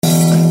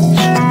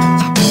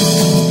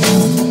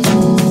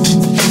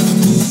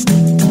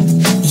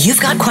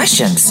got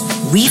questions.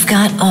 We've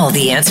got all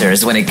the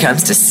answers when it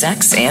comes to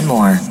sex and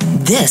more.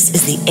 This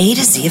is the A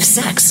to Z of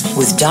Sex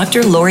with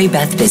Dr. Lori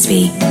Beth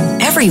Bisbee.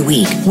 Every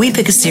week, we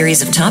pick a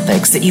series of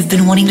topics that you've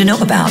been wanting to know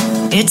about.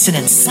 It's an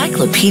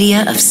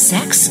encyclopedia of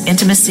sex,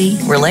 intimacy,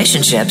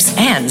 relationships,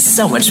 and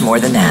so much more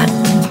than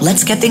that.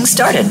 Let's get things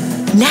started.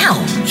 Now,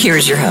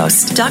 here's your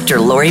host, Dr.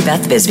 Lori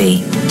Beth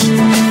Bisbee.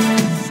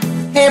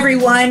 Hey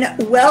everyone,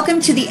 welcome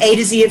to the A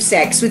to Z of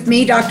Sex with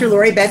me, Dr.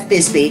 Lori Beth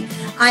Bisbee.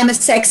 I'm a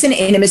sex and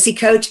intimacy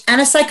coach and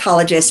a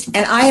psychologist,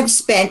 and I have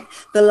spent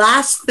the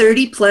last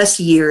 30 plus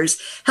years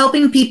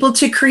helping people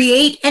to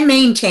create and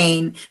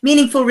maintain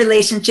meaningful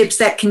relationships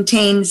that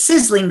contain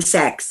sizzling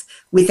sex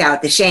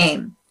without the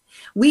shame.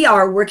 We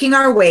are working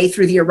our way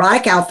through the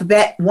erotic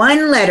alphabet,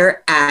 one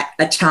letter at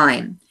a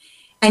time.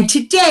 And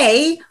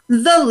today,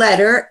 the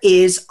letter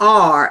is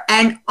R,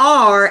 and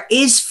R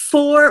is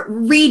for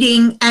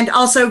reading and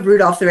also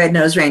Rudolph the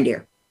Red-Nosed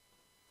Reindeer,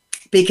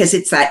 because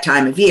it's that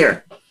time of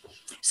year.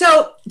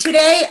 So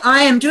today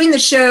I am doing the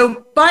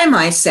show by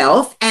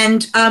myself,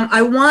 and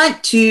I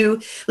want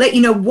to let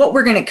you know what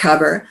we're going to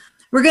cover.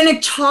 We're going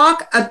to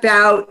talk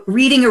about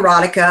reading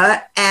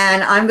erotica,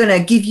 and I'm going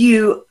to give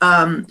you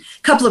a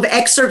couple of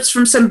excerpts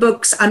from some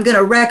books. I'm going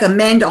to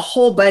recommend a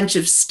whole bunch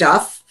of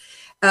stuff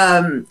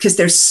because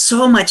there's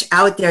so much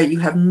out there you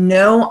have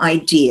no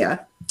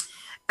idea.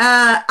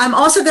 I'm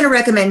also going to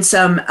recommend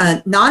some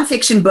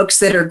nonfiction books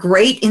that are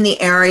great in the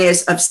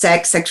areas of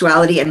sex,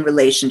 sexuality, and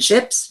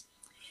relationships.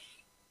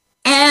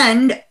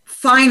 And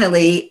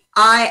finally,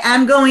 I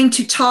am going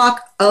to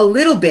talk a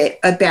little bit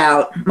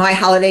about my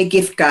holiday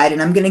gift guide,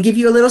 and I'm going to give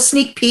you a little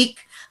sneak peek.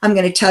 I'm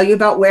going to tell you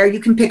about where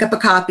you can pick up a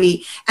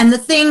copy and the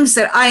things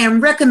that I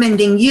am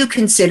recommending you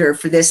consider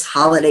for this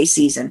holiday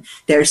season.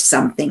 There's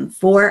something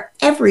for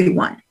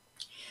everyone.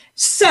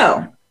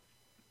 So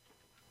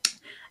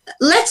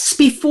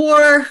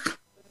before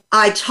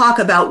I talk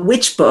about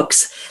which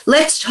books,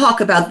 let's talk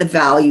about the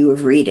value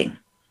of reading.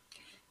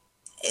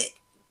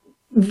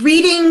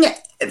 Reading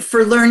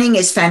for learning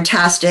is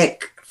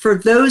fantastic for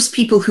those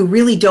people who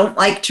really don't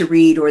like to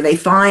read, or they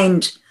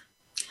find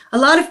a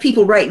lot of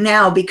people right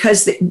now,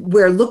 because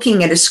we're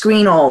looking at a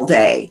screen all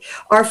day,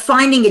 are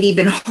finding it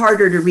even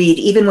harder to read,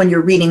 even when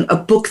you're reading a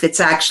book that's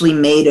actually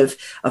made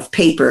of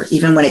paper,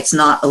 even when it's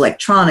not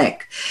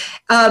electronic.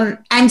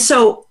 And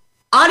so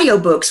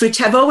audiobooks, which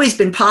have always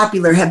been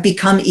popular, have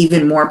become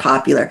even more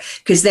popular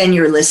because then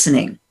you're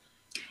listening.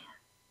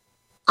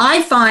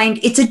 I find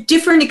it's a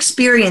different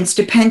experience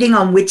depending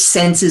on which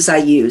senses I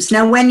use.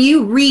 Now, when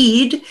you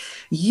read,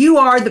 you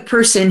are the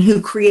person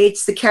who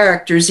creates the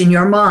characters in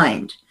your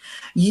mind.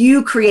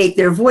 You create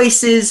their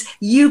voices.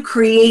 You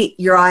create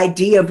your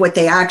idea of what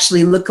they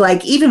actually look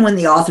like, even when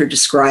the author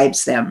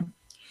describes them.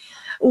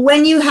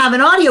 When you have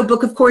an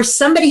audiobook, of course,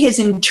 somebody has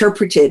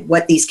interpreted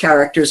what these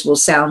characters will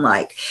sound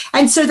like.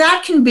 And so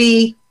that can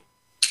be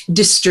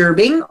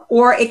disturbing,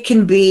 or it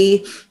can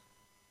be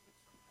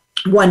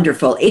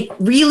wonderful. It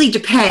really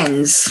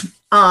depends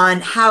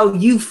on how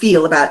you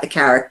feel about the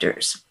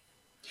characters.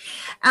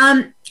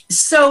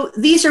 So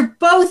these are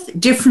both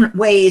different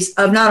ways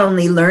of not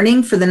only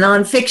learning for the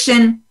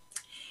nonfiction,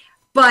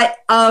 but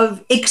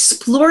of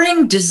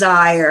exploring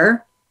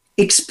desire,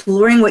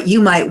 exploring what you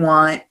might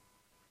want,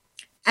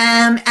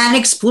 and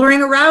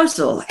exploring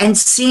arousal and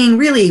seeing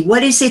really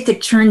what is it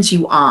that turns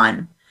you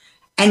on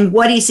and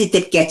what is it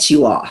that gets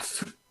you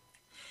off.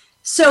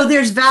 So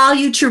there's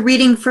value to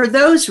reading for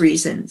those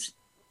reasons.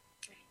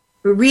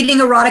 Reading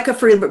erotica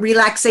for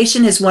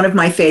relaxation is one of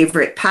my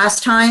favorite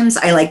pastimes.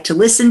 I like to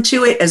listen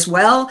to it as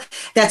well.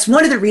 That's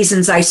one of the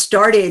reasons I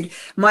started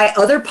my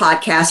other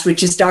podcast,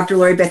 which is Dr.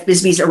 Lori Beth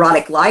Bisbee's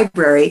Erotic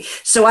Library,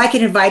 so I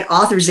can invite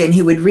authors in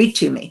who would read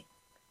to me.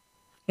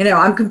 You know,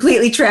 I'm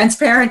completely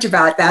transparent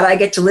about that. I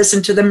get to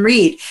listen to them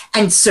read,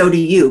 and so do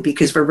you,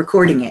 because we're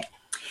recording it.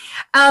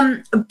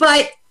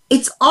 But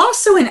it's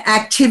also an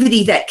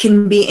activity that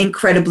can be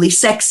incredibly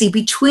sexy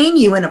between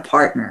you and a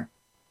partner.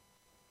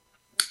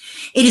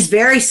 It is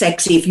very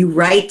sexy if you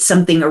write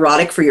something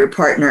erotic for your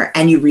partner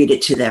and you read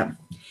it to them.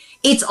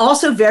 It's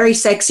also very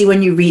sexy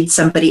when you read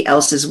somebody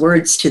else's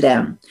words to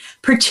them,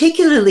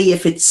 particularly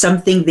if it's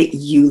something that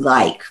you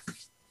like.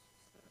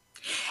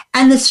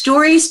 And the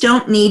stories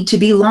don't need to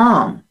be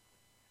long.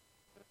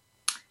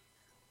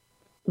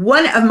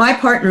 One of my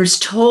partners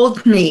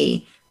told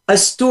me a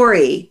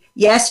story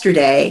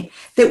yesterday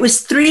that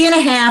was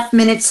 3.5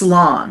 minutes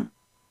long,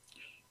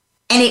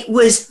 and it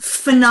was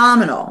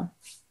phenomenal.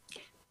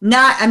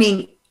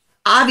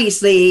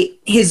 Obviously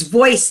his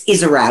voice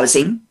is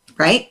arousing,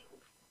 right?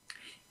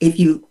 If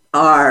you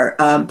are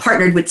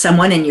partnered with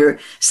someone and your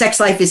sex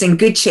life is in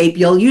good shape,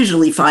 you'll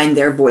usually find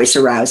their voice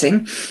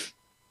arousing.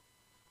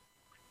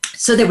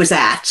 So there was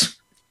that.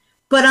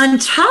 But on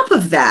top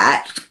of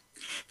that,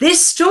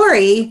 this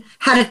story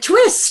had a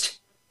twist,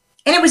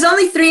 and it was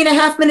only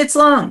 3.5 minutes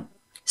long.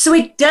 So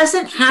it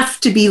doesn't have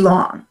to be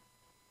long.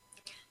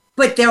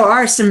 But there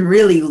are some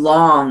really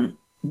long,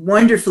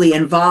 wonderfully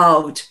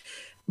involved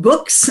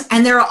books,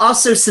 and there are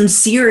also some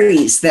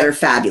series that are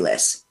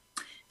fabulous.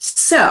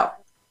 So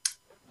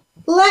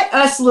let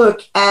us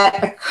look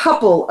at a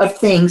couple of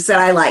things that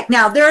I like.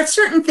 Now, there are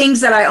certain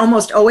things that I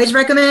almost always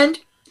recommend,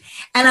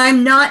 and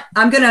I'm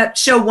going to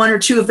show one or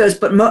two of those,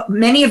 but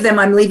many of them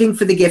I'm leaving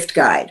for the gift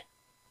guide.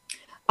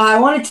 I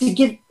wanted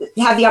to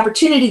have the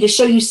opportunity to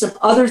show you some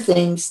other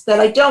things that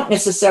I don't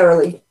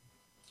necessarily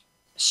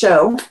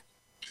show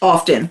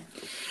often.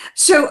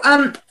 So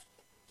I'm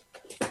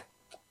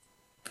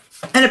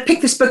going to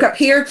pick this book up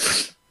here.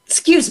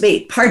 Excuse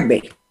me, pardon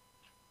me.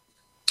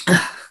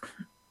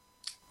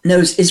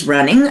 Nose is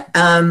running.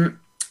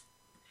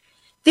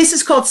 This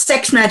is called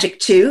Sex Magic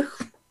 2,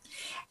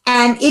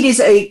 and it is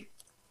a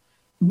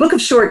book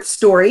of short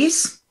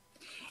stories.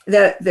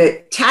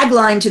 The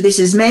tagline to this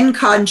is Men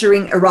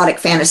Conjuring Erotic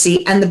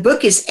Fantasy, and the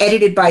book is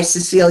edited by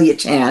Cecilia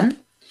Tan,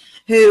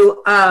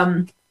 who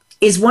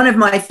is one of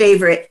my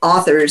favorite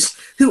authors,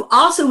 who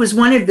also was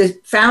one of the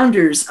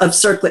founders of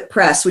Circlet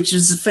Press, which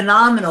is a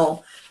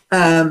phenomenal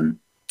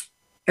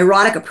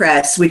erotica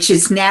press, which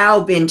has now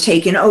been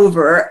taken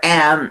over,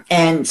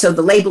 and so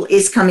the label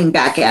is coming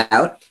back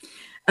out,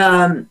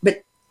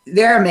 but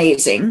they're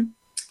amazing.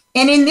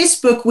 And in this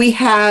book, we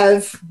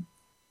have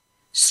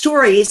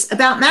stories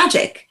about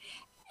magic,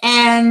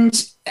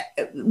 and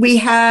we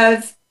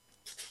have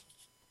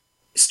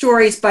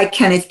stories by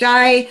Kenneth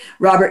Dye,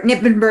 Robert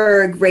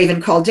Nippenberg,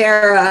 Raven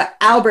Caldera,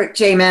 Albert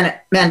J.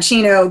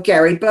 Mancino,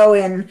 Gary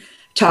Bowen,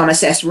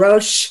 Thomas S.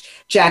 Roche,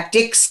 Jack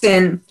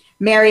Dixon,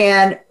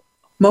 Marianne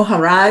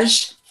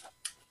Moharaj,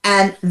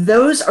 and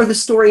those are the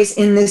stories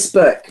in this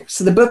book.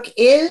 So the book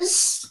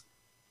is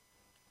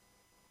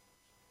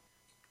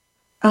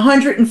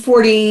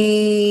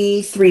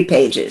 143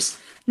 pages.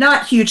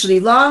 Not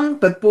hugely long,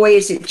 but boy,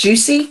 is it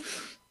juicy.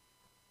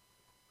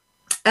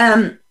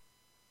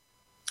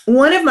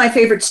 One of my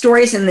favorite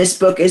stories in this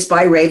book is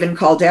by Raven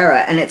Caldera,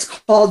 and it's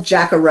called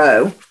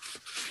Jackarow.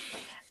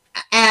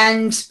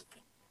 And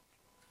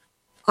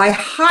I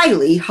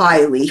highly,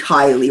 highly,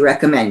 highly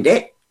recommend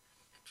it.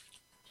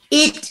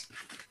 It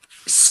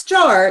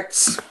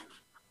starts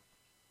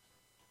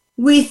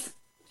with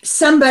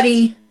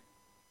somebody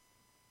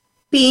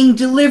being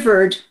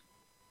delivered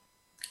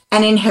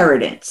an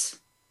inheritance,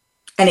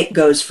 and it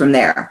goes from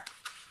there.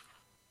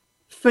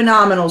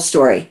 Phenomenal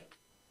story.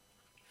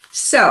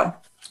 So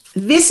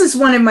this is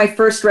one of my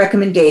first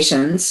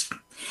recommendations.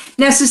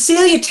 Now,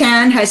 Cecilia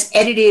Tan has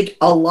edited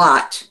a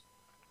lot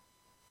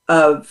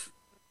of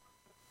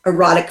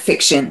erotic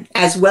fiction,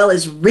 as well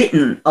as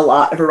written a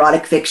lot of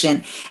erotic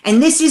fiction. And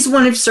this is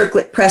one of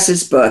Circlet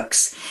Press's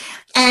books.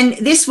 And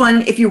this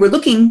one, if you were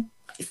looking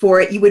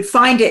for it, you would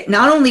find it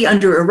not only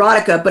under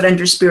erotica, but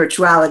under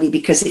spirituality,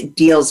 because it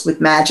deals with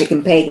magic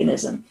and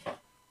paganism.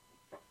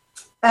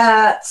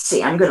 Let's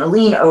see, I'm going to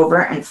lean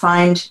over and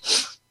find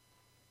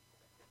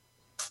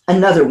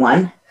another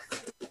one.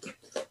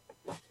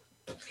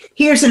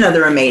 Here's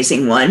another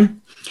amazing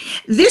one.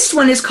 This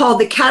one is called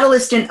The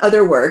Catalyst and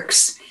Other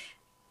Works.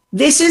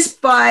 This is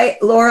by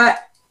Laura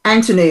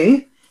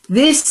Antonou.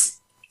 This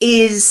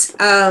is,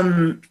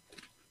 I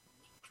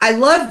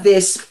love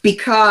this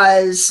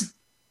because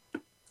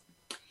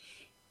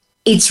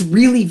it's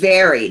really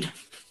varied.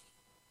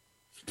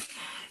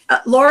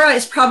 Laura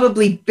is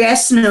probably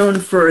best known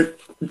for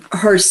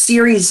her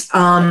series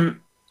on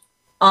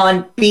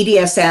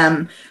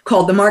BDSM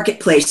called the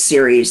Marketplace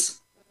series,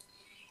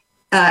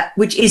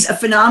 which is a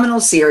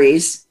phenomenal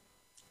series.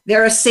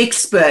 There are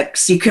 6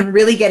 books. You can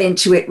really get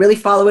into it, really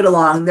follow it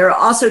along. There are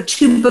also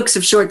 2 books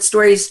of short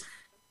stories. I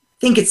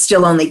think it's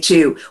still only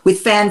 2 with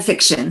fan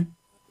fiction.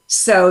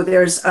 So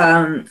there's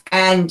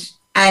and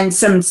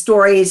some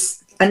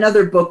stories,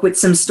 another book with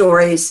some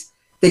stories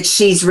that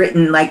she's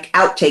written, like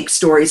outtake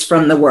stories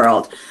from the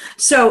world.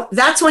 So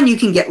that's one you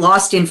can get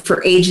lost in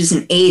for ages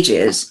and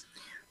ages.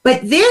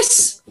 But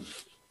this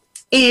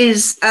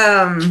is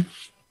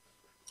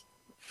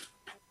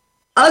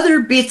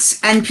other bits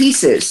and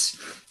pieces.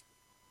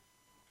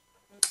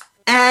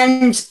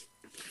 And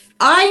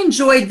I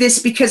enjoyed this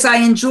because I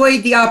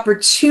enjoyed the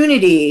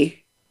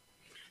opportunity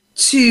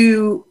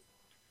to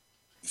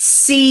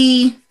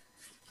see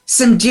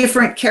some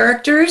different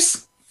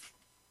characters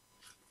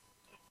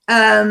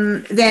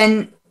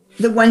than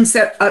the ones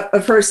that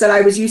of hers that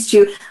I was used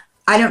to.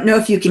 I don't know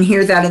if you can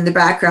hear that in the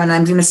background.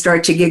 I'm going to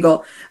start to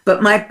giggle,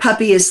 but my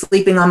puppy is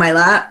sleeping on my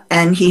lap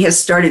and he has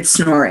started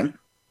snoring.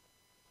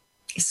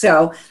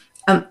 So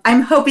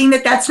I'm hoping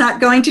that that's not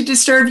going to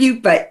disturb you,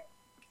 but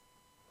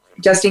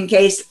just in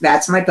case,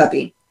 that's my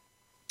puppy.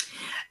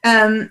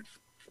 And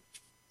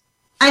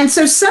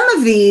so some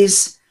of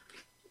these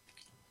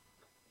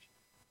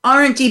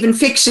aren't even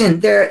fiction.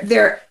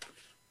 They're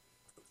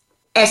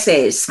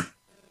essays.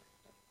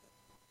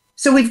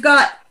 So we've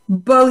got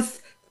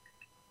both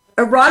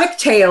erotic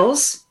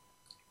tales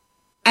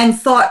and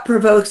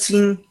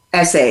thought-provoking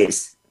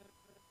essays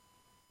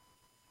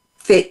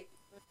that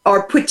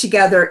are put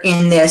together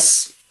in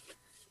this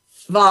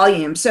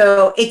volume.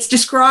 So it's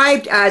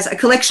described as a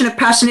collection of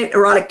passionate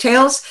erotic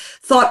tales,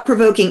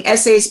 thought-provoking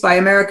essays by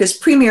America's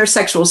premier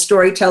sexual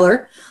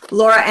storyteller,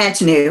 Laura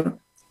Antonou,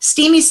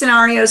 Steamy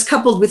scenarios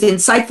coupled with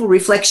insightful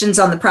reflections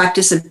on the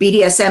practice of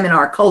BDSM in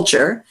our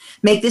culture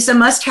make this a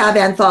must-have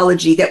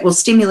anthology that will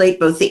stimulate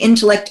both the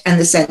intellect and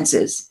the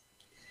senses.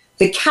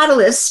 The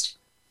Catalyst,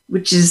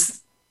 which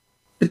is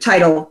the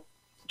title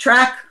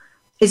track,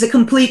 is a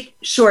complete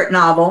short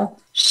novel.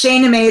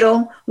 Shayna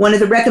Madel, one of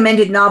the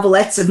recommended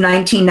novelettes of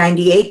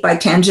 1998 by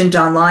Tangent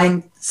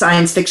Online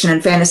Science Fiction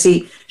and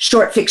Fantasy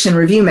Short Fiction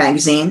Review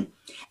Magazine,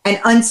 and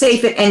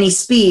Unsafe at Any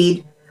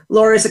Speed,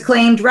 Laura's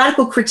acclaimed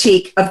radical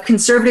critique of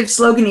conservative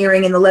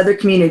sloganeering in the leather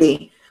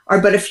community, are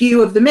but a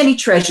few of the many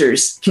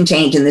treasures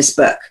contained in this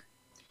book.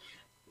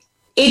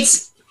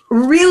 It's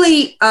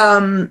really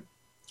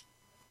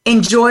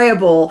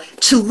enjoyable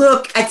to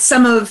look at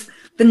some of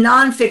the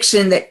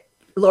nonfiction that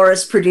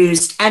Laura's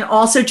produced, and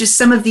also just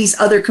some of these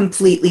other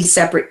completely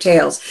separate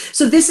tales.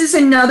 So this is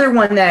another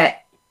one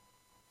that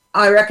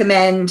I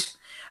recommend.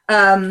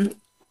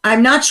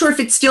 I'm not sure if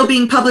it's still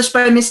being published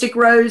by Mystic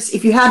Rose.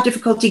 If you have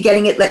difficulty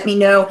getting it, let me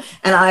know,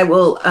 and I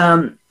will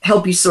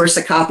help you source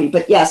a copy.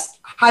 But yes,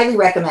 highly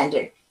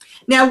recommended.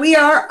 Now, we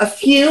are a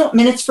few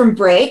minutes from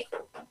break.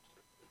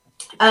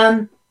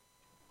 I'm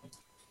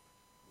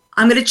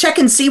going to check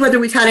and see whether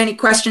we've had any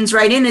questions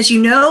right in. As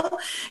you know,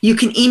 you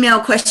can email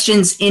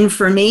questions in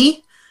for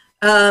me,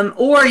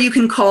 or you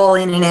can call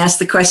in and ask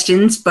the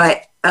questions.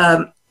 But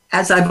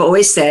as I've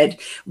always said,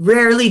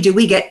 rarely do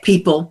we get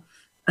people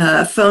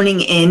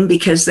phoning in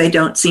because they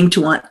don't seem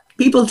to want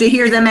people to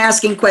hear them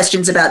asking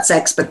questions about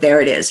sex, but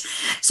there it is.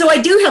 So I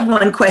do have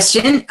one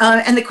question,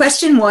 and the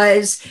question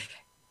was,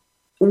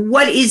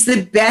 what is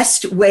the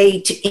best way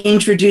to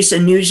introduce a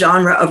new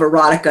genre of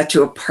erotica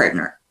to a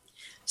partner?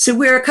 So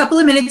we're a couple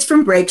of minutes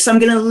from break, so I'm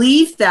going to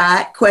leave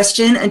that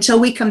question until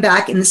we come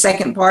back in the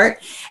second part,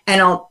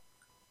 and I'll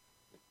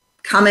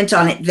comment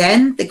on it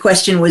then. The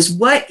question was,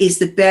 what is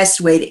the best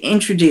way to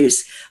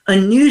introduce a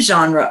new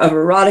genre of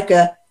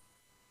erotica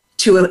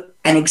to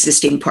an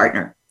existing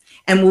partner?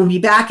 And we'll be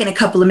back in a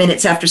couple of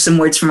minutes after some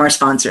words from our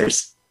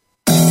sponsors.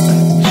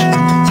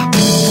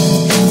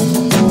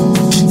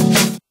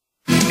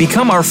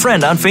 Become our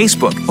friend on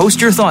Facebook. Post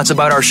your thoughts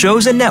about our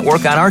shows and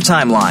network on our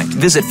timeline.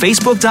 Visit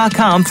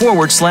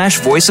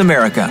facebook.com/Voice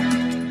America.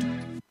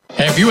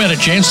 Have you had a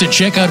chance to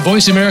check out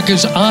Voice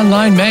America's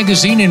online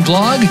magazine and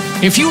blog?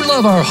 If you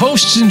love our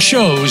hosts and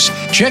shows,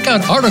 check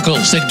out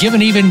articles that give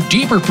an even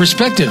deeper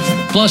perspective,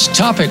 plus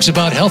topics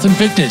about health and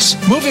fitness,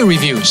 movie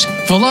reviews,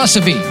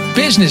 philosophy,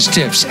 business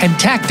tips and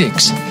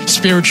tactics,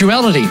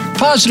 spirituality,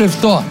 positive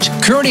thought,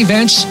 current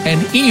events,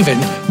 and even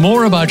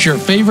more about your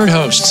favorite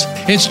hosts.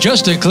 It's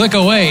just a click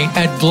away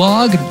at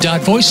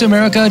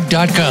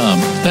blog.voiceamerica.com.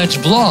 That's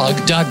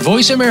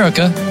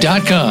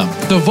blog.voiceamerica.com.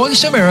 The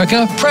Voice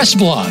America Press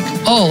Blog.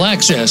 All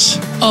access,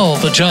 all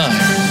the time.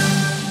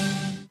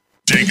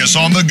 Take us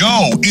on the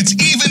go. It's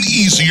even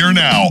easier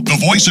now. The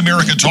Voice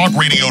America Talk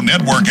Radio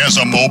Network has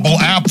a mobile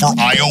app for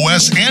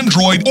iOS,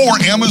 Android, or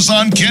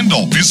Amazon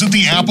Kindle. Visit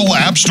the Apple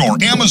App Store,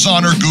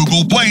 Amazon, or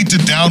Google Play to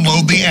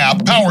download the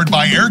app powered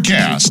by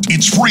Aircast.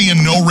 It's free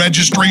and no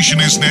registration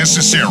is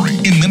necessary.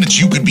 In minutes,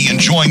 you could be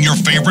enjoying your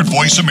favorite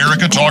Voice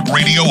America Talk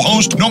Radio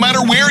host no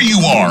matter where you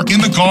are,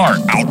 in the car,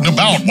 out and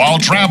about, while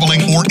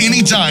traveling, or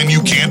anytime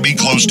you can't be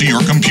close to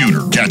your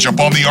computer. Catch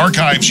up on the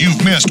archives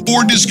you've missed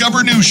or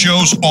discover new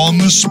shows on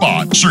the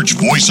spot. Search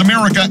Voice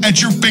America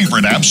at your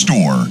favorite app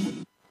store.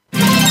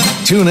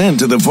 Tune in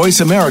to the Voice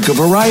America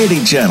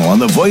Variety channel on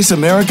the Voice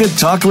America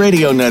Talk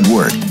Radio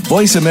Network.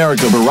 Voice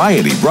America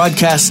Variety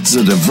broadcasts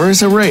a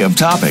diverse array of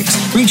topics,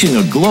 reaching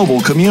a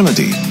global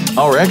community.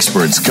 Our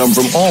experts come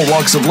from all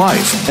walks of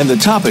life, and the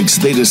topics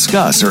they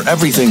discuss are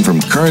everything from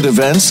current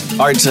events,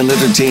 arts and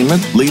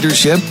entertainment,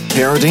 leadership,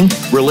 parenting,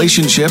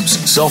 relationships,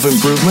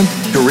 self-improvement,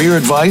 career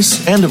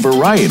advice, and a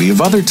variety of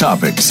other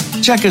topics.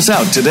 Check us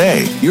out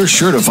today. You're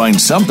sure to find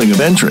something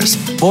of interest.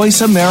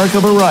 Voice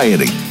America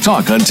Variety.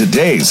 Talk on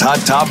today's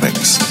hot topics.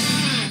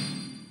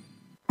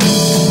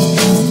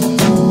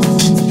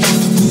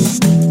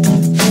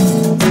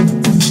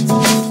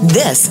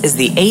 This is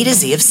the A to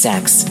Z of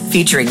Sex,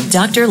 featuring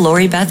Dr.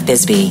 Lori Beth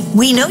Bisbee.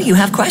 We know you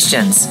have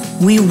questions.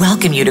 We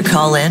welcome you to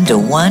call in to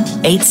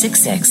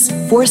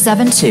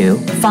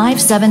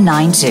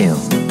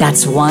 1-866-472-5792.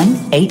 That's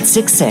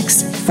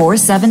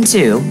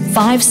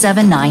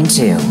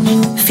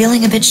 1-866-472-5792.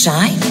 Feeling a bit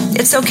shy?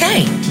 It's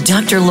okay.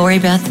 Dr. Lori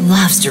Beth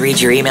loves to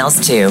read your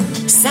emails too.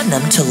 Send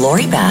them to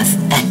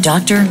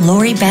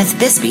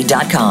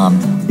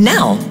LoriBeth@drloribethbisbee.com.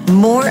 Now,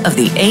 more of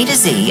the A to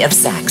Z of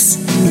Sex.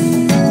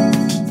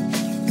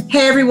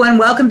 Hey everyone,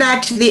 welcome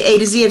back to the A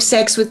to Z of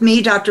Sex with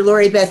me, Dr.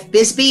 Lori Beth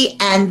Bisbee,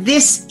 and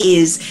this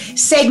is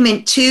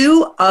segment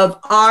 2 of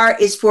R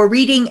is for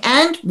Reading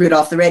and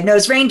Rudolph the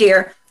Red-Nosed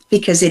Reindeer,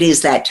 because it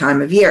is that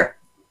time of year.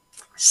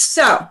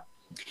 So,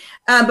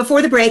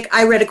 before the break,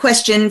 I read a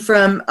question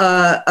from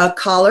a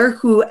caller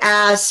who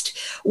asked,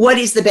 what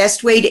is the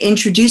best way to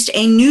introduce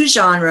a new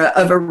genre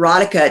of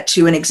erotica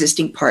to an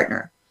existing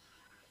partner?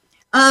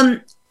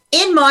 In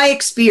my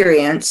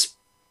experience,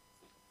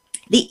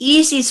 the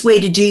easiest way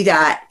to do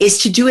that is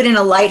to do it in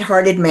a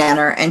lighthearted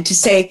manner and to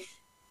say,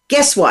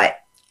 guess what?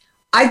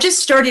 I just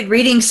started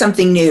reading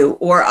something new,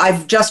 or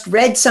I've just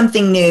read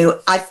something new.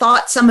 I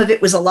thought some of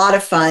it was a lot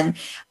of fun.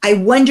 I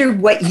wonder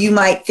what you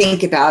might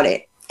think about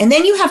it. And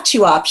then you have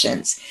two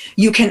options.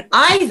 You can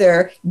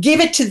either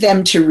give it to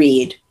them to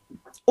read,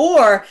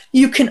 or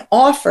you can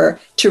offer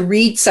to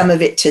read some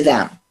of it to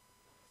them.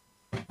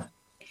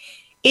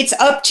 It's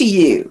up to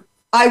you.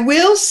 I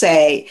will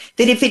say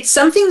that if it's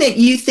something that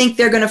you think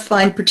they're going to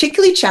find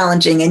particularly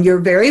challenging and you're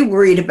very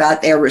worried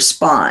about their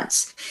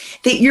response,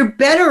 that you're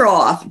better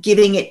off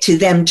giving it to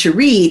them to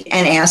read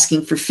and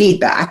asking for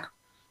feedback.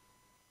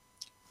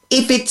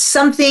 If it's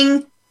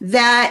something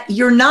that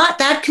you're not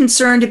that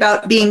concerned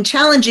about being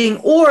challenging,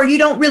 or you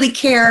don't really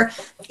care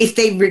if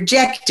they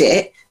reject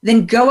it,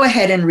 then go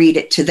ahead and read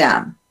it to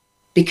them,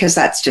 because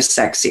that's just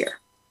sexier.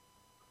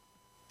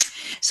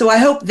 So I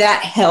hope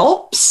that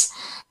helps.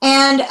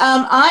 And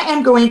I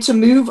am going to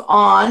move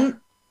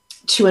on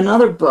to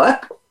another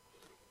book.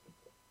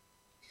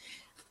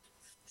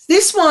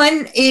 This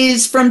one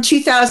is from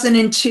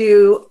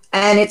 2002,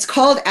 and it's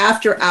called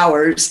After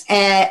Hours,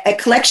 a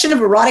collection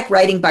of erotic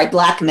writing by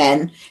Black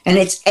men, and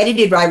it's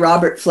edited by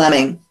Robert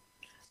Fleming.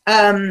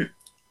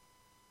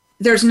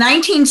 There's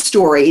 19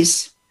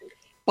 stories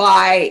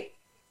by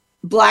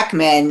Black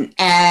men,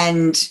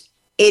 and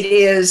it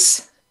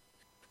is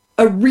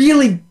a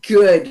really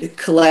good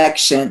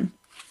collection.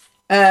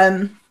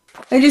 I'm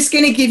just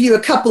going to give you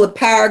a couple of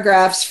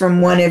paragraphs from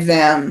one of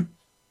them.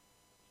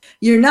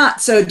 You're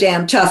not so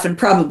damn tough and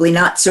probably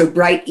not so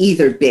bright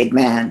either, big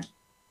man.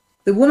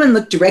 The woman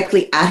looked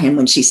directly at him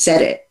when she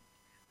said it.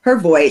 Her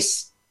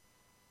voice,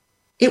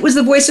 it was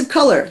the voice of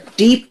color,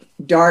 deep,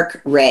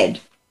 dark red,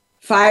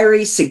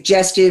 fiery,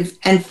 suggestive,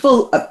 and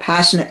full of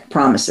passionate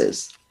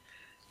promises.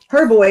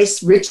 Her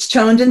voice,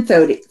 rich-toned and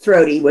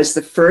throaty, was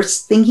the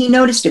first thing he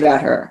noticed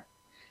about her,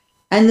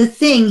 and the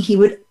thing he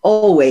would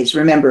always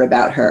remember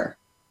about her.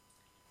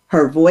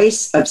 Her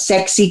voice of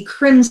sexy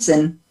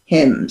crimson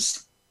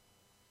hymns.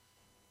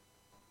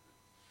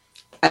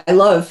 I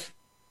love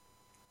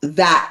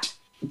that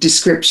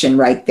description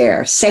right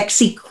there.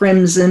 Sexy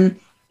crimson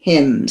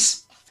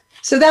hymns.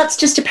 So that's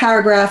just a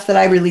paragraph that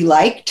I really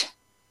liked.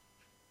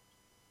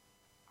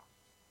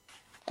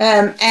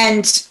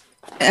 And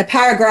a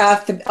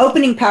paragraph, the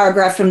opening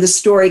paragraph from the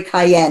story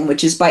Cayenne,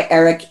 which is by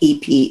Eric E.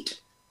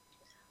 Peet.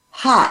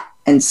 Hot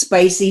and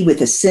spicy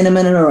with a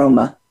cinnamon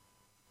aroma.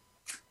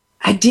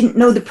 I didn't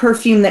know the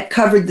perfume that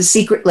covered the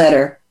secret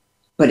letter,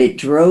 but it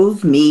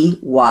drove me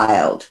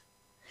wild.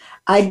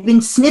 I'd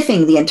been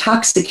sniffing the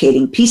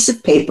intoxicating piece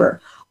of paper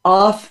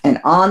off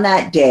and on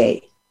that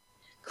day,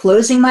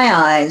 closing my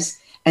eyes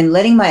and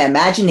letting my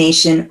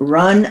imagination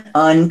run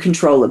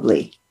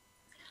uncontrollably.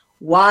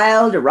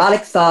 Wild,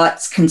 erotic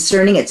thoughts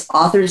concerning its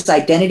author's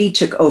identity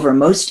took over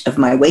most of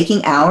my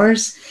waking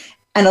hours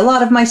and a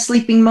lot of my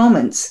sleeping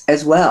moments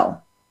as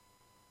well.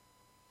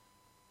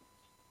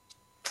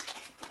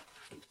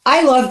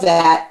 I love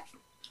that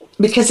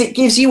because it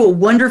gives you a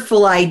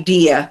wonderful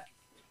idea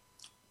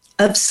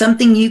of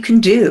something you can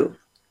do.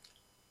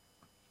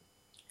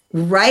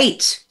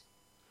 Write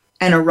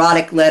an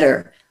erotic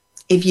letter.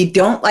 If you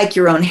don't like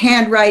your own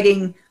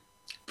handwriting,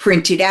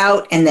 print it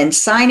out and then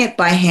sign it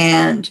by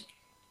hand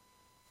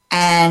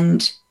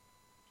and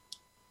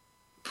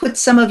put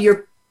some of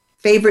your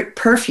favorite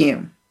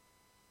perfume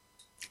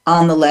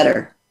on the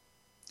letter.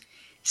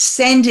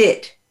 Send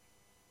it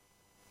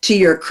to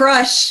your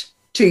crush,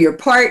 to your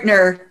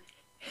partner,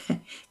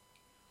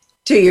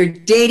 to your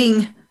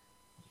dating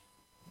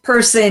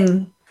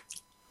person,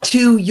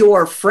 to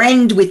your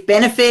friend with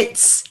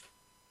benefits.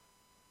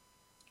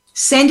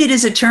 Send it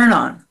as a turn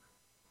on.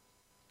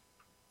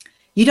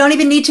 You don't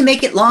even need to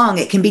make it long.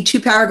 It can be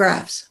 2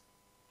 paragraphs.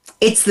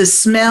 It's the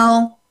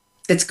smell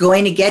that's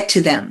going to get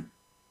to them.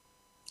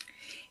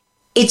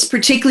 It's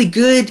particularly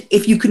good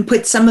if you can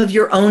put some of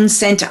your own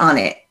scent on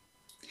it.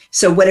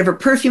 So whatever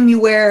perfume you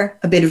wear,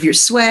 a bit of your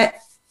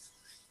sweat,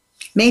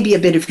 maybe a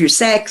bit of your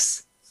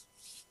sex,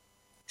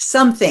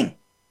 something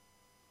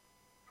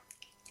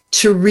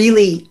to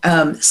really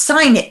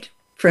sign it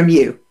from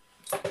you.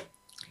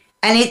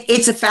 And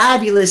it's a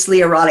fabulously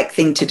erotic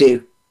thing to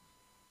do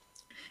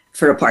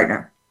for a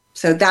partner.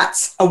 So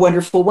that's a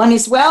wonderful one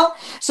as well.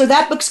 So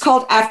that book's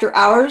called After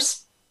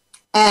Hours,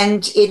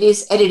 and it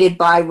is edited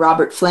by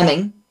Robert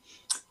Fleming.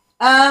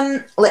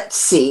 Let's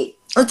see.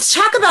 Let's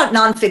talk about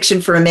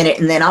nonfiction for a minute,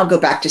 and then I'll go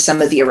back to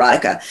some of the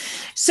erotica.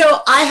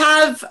 So I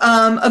have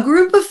a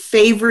group of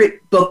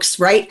favorite books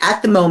right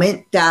at the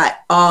moment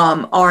that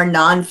are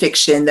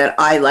nonfiction that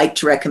I like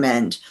to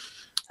recommend.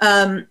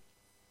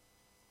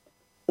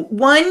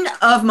 One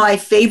of my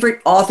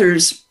favorite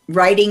authors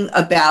writing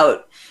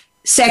about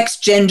sex,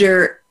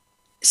 gender,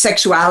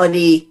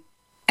 sexuality,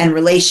 and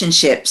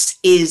relationships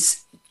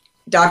is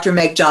Dr.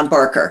 Meg John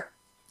Barker.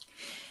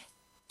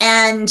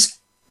 And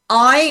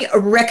I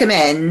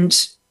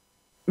recommend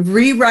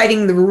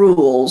Rewriting the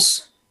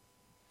Rules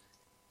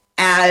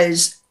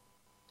as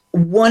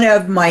one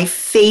of my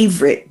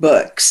favorite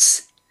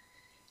books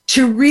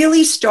to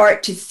really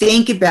start to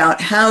think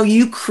about how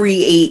you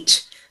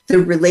create the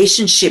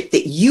relationship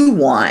that you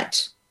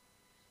want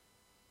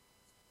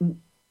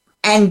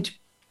and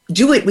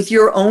do it with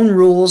your own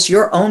rules,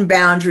 your own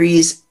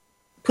boundaries.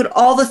 Put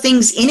all the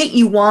things in it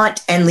you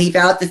want and leave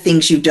out the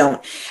things you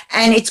don't.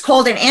 And it's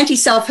called An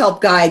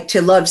Anti-Self-Help Guide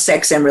to Love,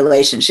 Sex, and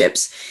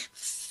Relationships.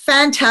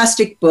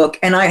 Fantastic book,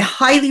 and I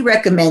highly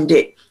recommend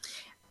it,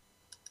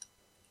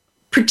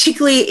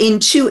 particularly in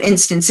two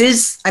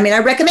instances. I mean, I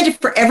recommend it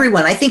for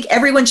everyone. I think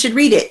everyone should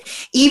read it,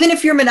 even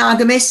if you're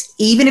monogamous,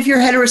 even if you're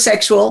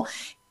heterosexual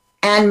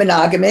and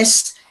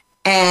monogamous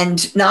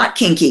and not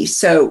kinky.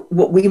 So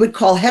what we would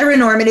call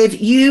heteronormative,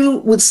 you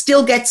will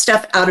still get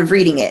stuff out of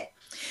reading it,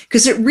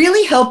 because it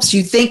really helps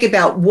you think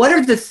about what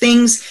are the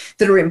things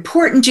that are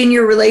important in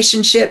your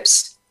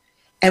relationships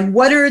and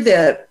what are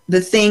the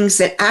things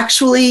that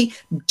actually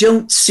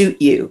don't suit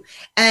you.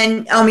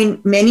 And I mean,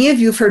 many of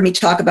you have heard me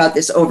talk about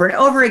this over and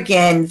over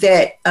again,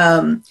 that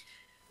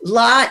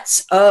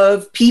lots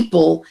of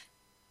people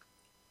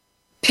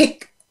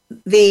pick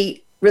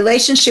the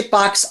relationship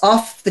box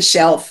off the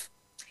shelf,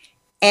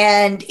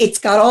 and it's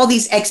got all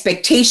these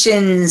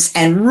expectations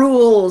and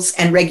rules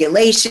and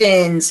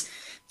regulations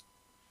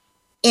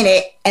in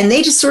it, and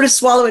they just sort of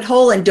swallow it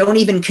whole and don't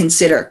even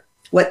consider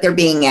what they're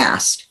being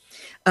asked,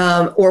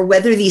 or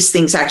whether these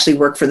things actually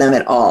work for them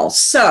at all.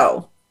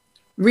 So,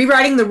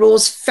 Rewriting the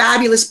Rules,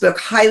 fabulous book,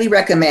 highly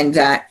recommend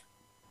that.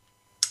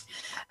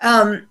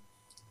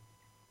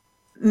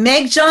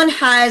 Meg John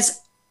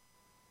has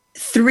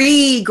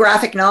 4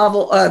 graphic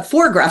novels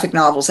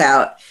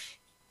out.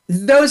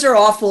 Those are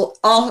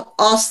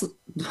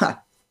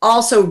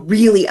also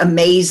really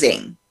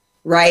amazing,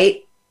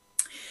 right?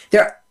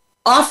 They're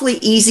awfully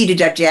easy to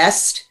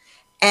digest,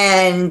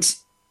 and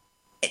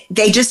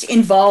they just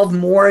involve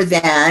more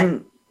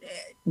than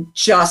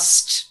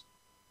just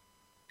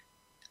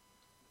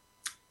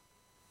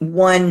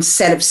one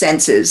set of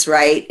senses,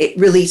 right? It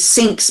really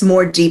sinks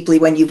more deeply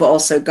when you've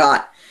also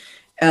got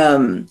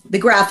the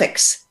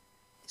graphics.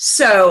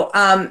 So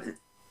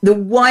the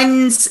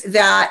ones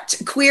that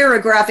Queer: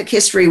 A Graphic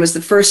History was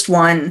the first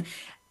one.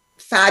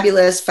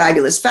 Fabulous,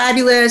 fabulous,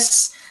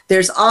 fabulous.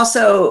 There's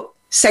also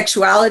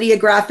Sexuality: A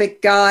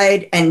Graphic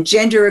Guide and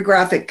Gender: A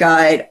Graphic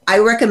Guide. I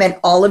recommend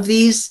all of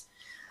these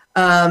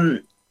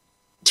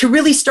to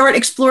really start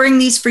exploring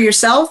these for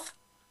yourself.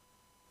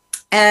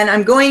 And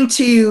I'm going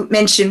to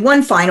mention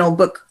one final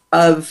book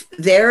of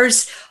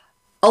theirs.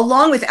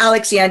 Along with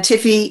Alex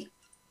Yantifi,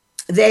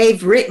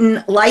 they've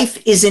written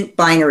Life Isn't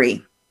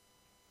Binary,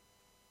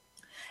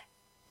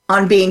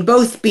 on being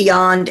both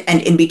beyond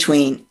and in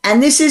between.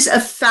 And this is a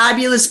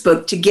fabulous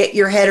book to get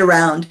your head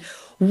around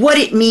what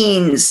it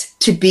means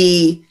to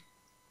be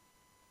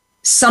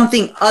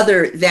something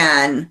other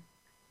than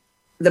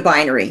the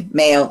binary,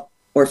 male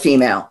or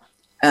female,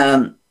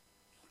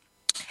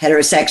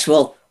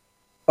 heterosexual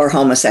or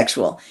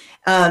homosexual.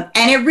 And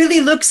it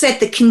really looks at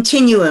the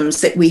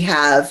continuums that we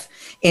have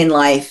in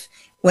life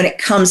when it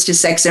comes to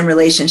sex and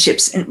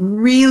relationships, and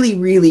really,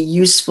 really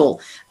useful.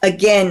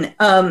 Again,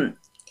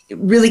 it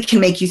really can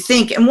make you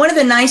think. And one of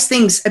the nice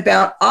things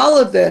about all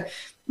of the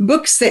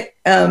books that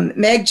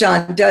Meg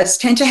John does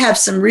tend to have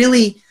some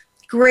really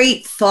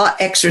great thought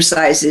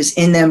exercises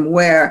in them,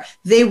 where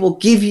they will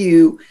give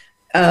you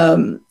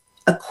a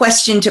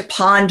question to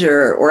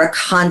ponder or a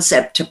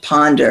concept to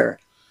ponder.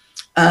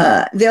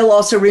 They'll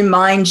also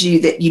remind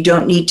you that you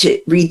don't need to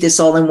read this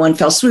all in one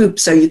fell swoop,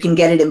 so you can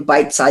get it in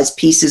bite-sized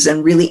pieces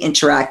and really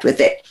interact with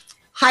it.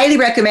 Highly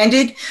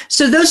recommended.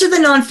 So those are the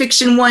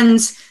nonfiction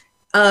ones,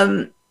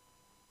 the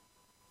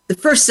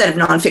first set of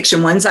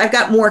nonfiction ones. I've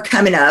got more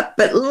coming up,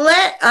 but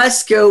let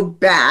us go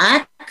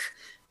back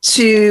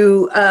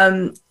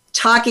to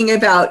talking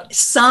about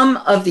some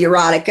of the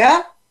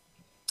erotica.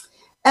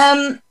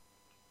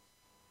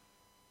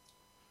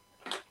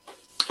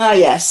 Oh,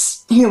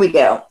 yes, here we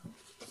go.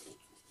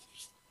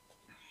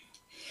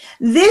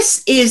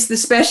 This is the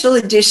special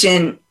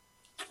edition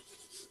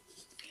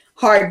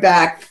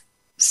hardback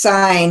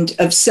signed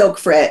of Silk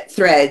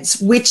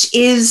Threads, which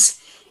is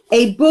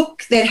a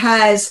book that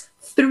has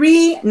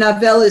 3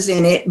 novellas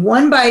in it,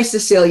 one by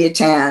Cecilia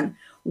Tan,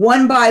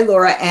 one by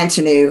Laura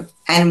Antonou,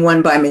 and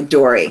one by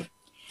Midori.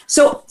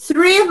 So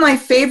 3 of my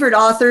favorite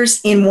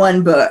authors in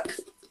one book.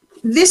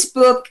 This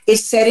book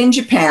is set in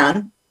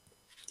Japan,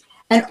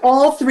 and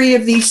all 3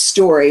 of these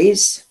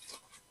stories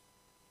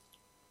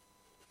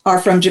are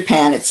from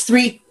Japan. It's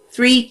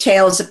three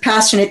tales of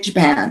passionate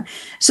Japan.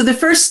 So the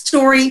first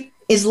story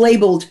is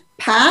labeled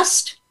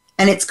Past,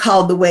 and it's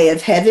called The Way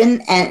of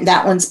Heaven, and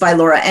that one's by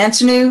Laura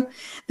Antonou.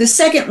 The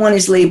second one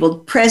is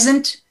labeled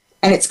Present,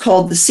 and it's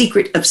called The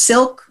Secret of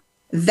Silk.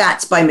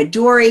 That's by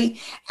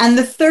Midori. And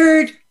the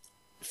third,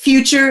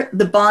 Future,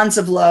 The Bonds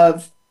of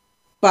Love,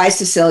 by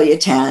Cecilia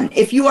Tan.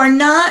 If you are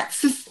not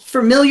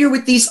familiar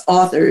with these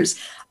authors,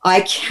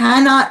 I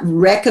cannot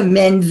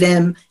recommend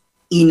them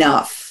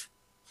enough.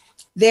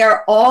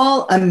 They're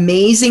all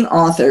amazing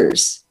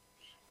authors,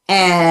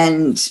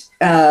 and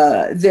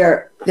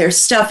their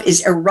stuff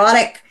is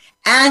erotic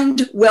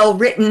and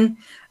well-written.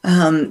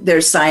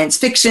 There's science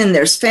fiction,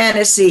 there's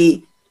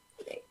fantasy,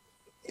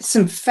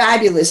 some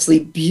fabulously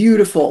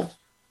beautiful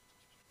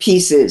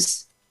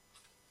pieces.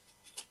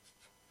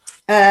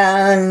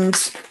 And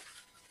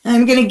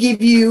I'm going to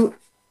give you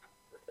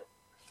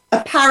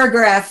a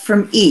paragraph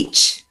from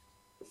each.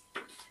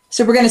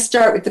 So we're going to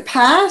start with the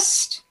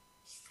past.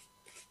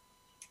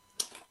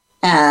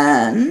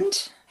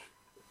 And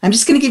I'm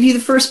just going to give you the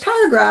first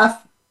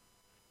paragraph.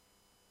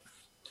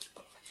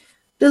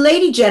 The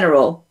Lady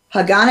General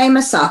Hagane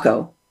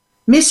Masako,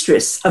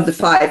 mistress of the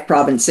 5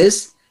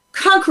 provinces,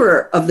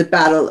 conqueror of the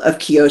Battle of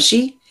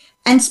Kiyoshi,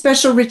 and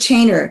special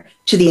retainer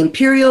to the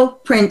Imperial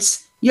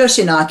Prince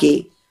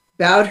Yoshinaki,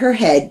 bowed her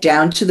head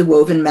down to the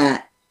woven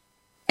mat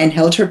and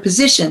held her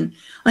position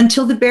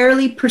until the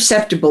barely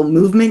perceptible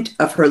movement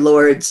of her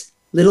lord's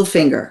little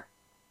finger.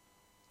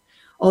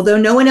 Although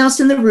no one else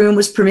in the room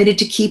was permitted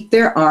to keep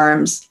their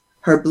arms,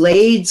 her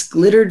blades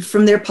glittered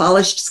from their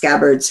polished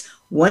scabbards,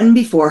 one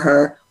before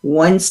her,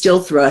 one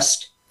still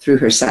thrust through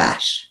her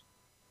sash.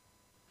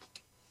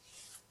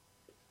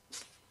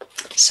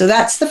 So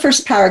that's the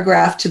first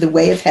paragraph to The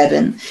Way of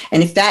Heaven.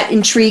 And if that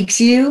intrigues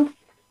you,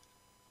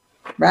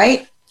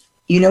 right,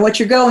 you know what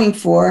you're going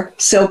for,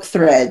 silk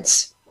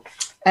threads.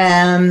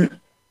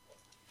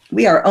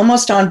 We are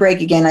almost on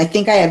break again. I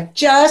think I have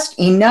just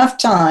enough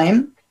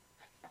time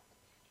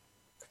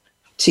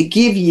to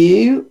give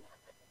you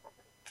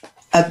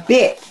a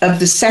bit of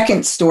the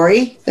second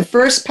story, the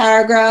first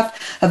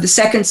paragraph of the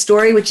second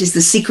story, which is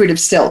The Secret of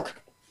Silk.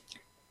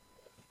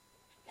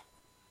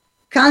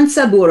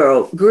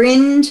 Kansaburo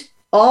grinned,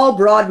 all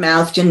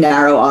broad-mouthed and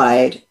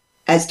narrow-eyed,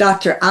 as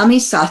Dr. Ami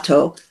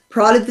Sato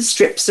prodded the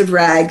strips of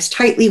rags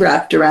tightly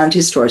wrapped around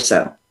his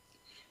torso.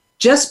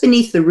 Just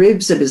beneath the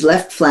ribs of his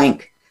left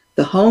flank,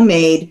 the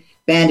homemade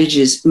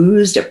bandages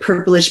oozed a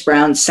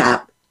purplish-brown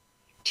sap,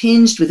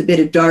 tinged with a bit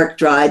of dark,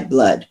 dried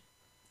blood.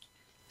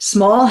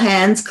 Small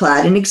hands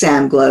clad in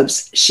exam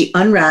gloves, she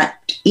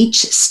unwrapped each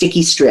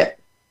sticky strip.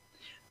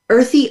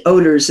 Earthy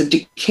odors of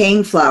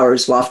decaying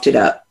flowers wafted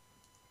up.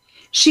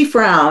 She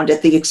frowned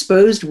at the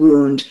exposed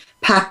wound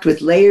packed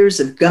with layers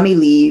of gummy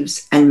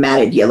leaves and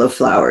matted yellow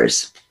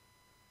flowers.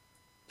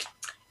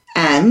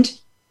 And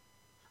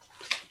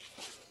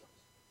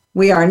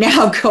we are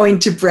now going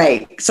to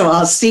break. So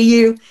I'll see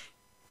you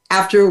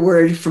after a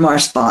word from our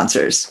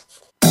sponsors.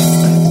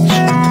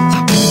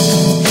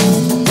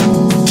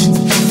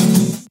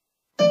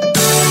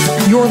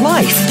 Your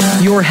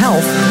life, your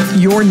health,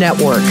 your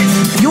network.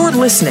 You're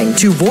listening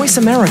to Voice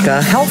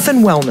America Health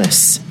and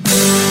Wellness.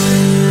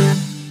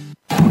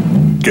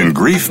 Can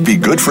grief be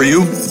good for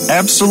you?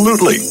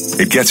 Absolutely.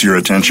 It gets your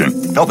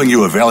attention, helping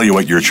you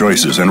evaluate your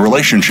choices and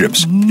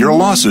relationships. Your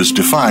losses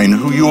define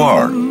who you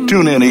are.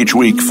 Tune in each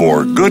week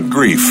for Good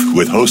Grief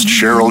with host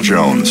Cheryl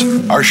Jones.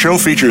 Our show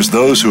features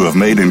those who have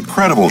made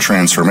incredible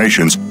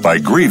transformations by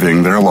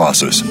grieving their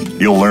losses.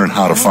 You'll learn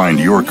how to find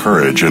your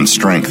courage and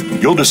strength.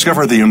 You'll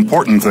discover the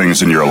important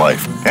things in your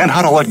life and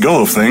how to let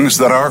go of things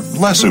that are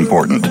less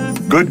important.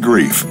 Good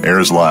Grief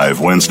airs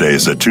live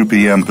Wednesdays at 2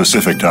 p.m.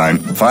 Pacific Time,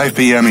 5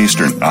 p.m.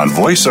 Eastern on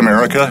Voice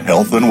America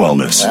Health and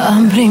Wellness.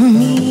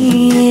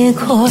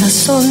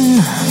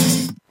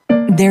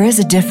 There is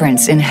a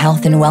difference in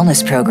health and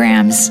wellness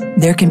programs.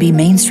 There can be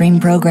mainstream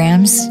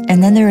programs,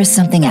 and then there is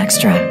something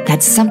extra.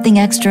 That something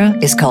extra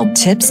is called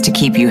Tips to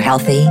Keep You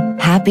Healthy,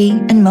 Happy,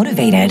 and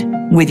Motivated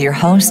with your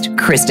host,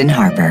 Kristen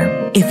Harper.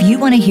 If you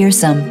want to hear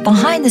some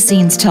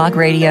behind-the-scenes talk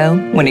radio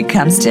when it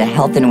comes to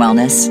health and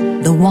wellness,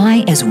 the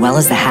why as well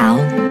as the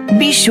how,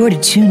 be sure to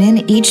tune in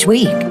each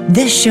week.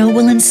 This show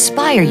will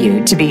inspire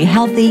you to be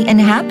healthy and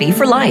happy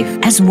for life,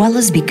 as well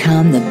as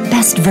become the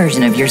best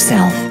version of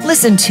yourself.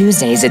 Listen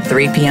Tuesdays at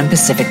 3 p.m.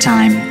 Pacific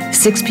Time,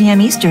 6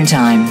 p.m. Eastern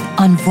Time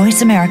on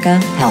Voice America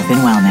Health and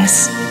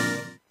Wellness.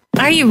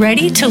 Are you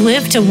ready to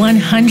live to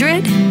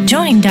 100?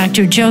 Join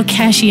Dr. Joe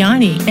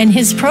Casciani and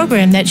his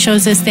program that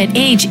shows us that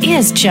age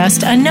is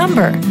just a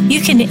number.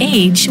 You can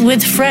age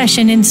with fresh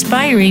and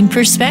inspiring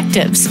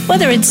perspectives,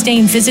 whether it's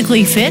staying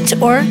physically fit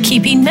or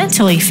keeping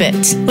mentally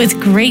fit. With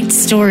great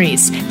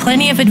stories,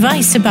 plenty of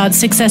advice about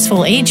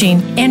successful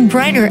aging, and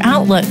brighter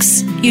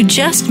outlooks. You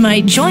just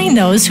might join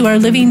those who are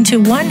living to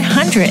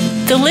 100.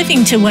 The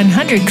Living to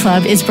 100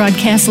 Club is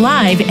broadcast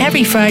live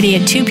every Friday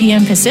at 2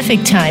 p.m.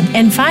 Pacific Time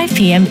and 5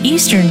 p.m.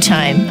 Eastern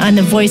Time on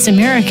the Voice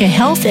America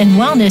Health and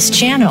Wellness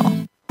channel.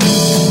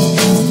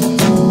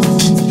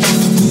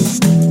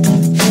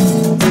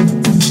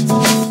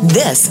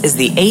 This is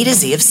the A to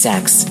Z of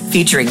Sex,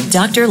 featuring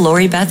Dr.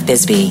 Lori Beth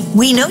Bisbee.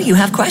 We know you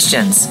have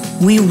questions.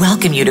 We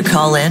welcome you to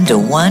call in to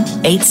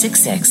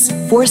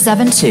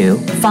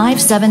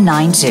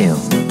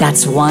 1-866-472-5792.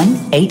 That's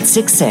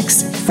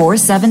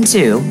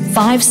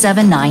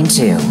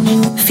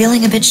 1-866-472-5792.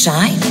 Feeling a bit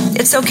shy?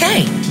 It's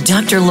okay.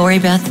 Dr. Lori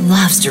Beth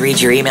loves to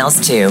read your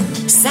emails too.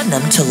 Send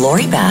them to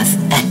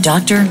LoriBeth at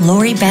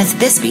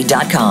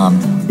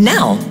drloribethbisbee.com.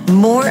 Now,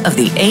 more of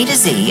the A to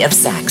Z of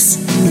Sex.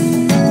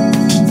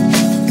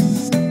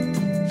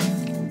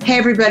 Hey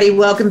everybody,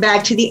 welcome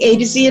back to the A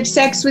to Z of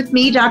Sex with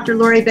me, Dr.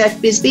 Lori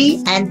Beth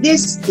Bisbee, and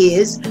this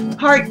is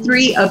part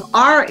 3 of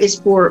R is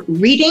for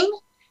reading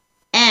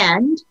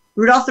and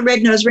Rudolph the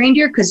Red-Nosed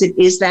Reindeer, because it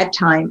is that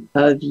time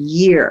of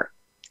year.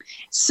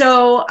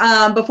 So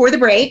before the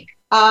break,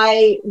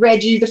 I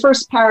read you the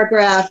first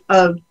paragraph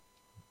of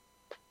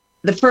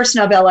the first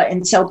novella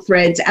in Silk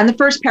Threads and the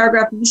first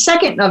paragraph of the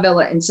second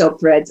novella in Silk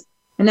Threads.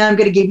 And now I'm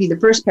going to give you the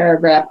first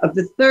paragraph of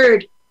the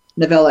third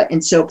novella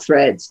in Silk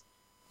Threads.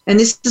 And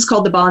this is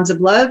called The Bonds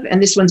of Love,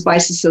 and this one's by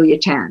Cecilia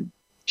Tan.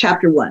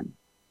 Chapter 1,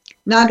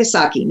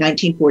 Nagasaki,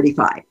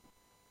 1945.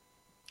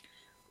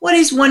 What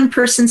is one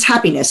person's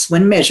happiness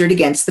when measured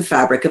against the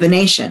fabric of a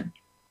nation?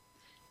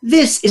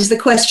 This is the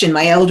question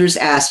my elders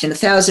asked in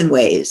 1,000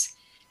 ways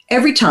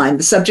every time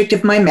the subject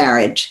of my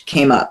marriage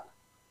came up.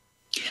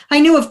 I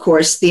knew, of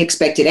course, the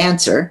expected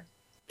answer.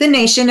 The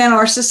nation and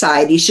our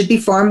society should be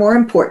far more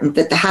important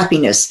than the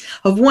happiness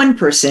of one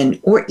person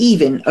or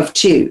even of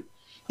two,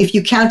 if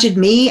you counted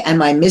me and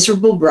my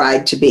miserable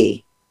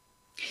bride-to-be.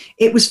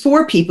 It was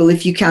 4 people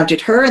if you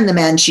counted her and the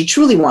man she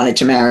truly wanted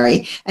to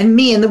marry, and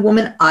me and the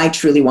woman I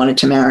truly wanted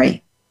to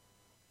marry.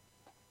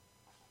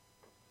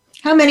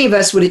 How many of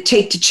us would it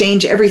take to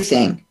change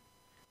everything?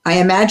 I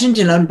imagined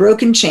an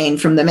unbroken chain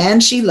from the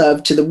man she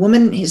loved to the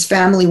woman his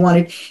family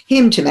wanted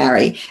him to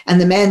marry, and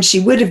the man she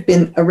would have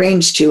been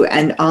arranged to,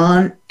 and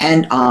on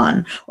and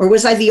on. Or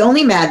was I the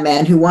only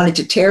madman who wanted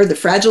to tear the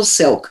fragile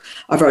silk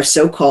of our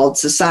so-called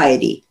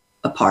society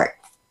apart?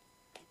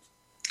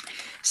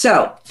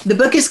 So, the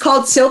book is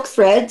called Silk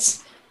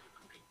Threads.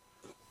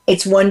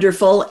 It's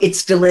wonderful.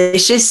 It's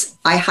delicious.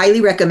 I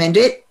highly recommend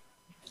it.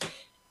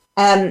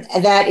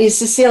 That is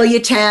Cecilia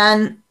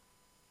Tan,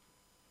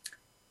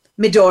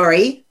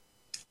 Midori,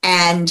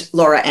 and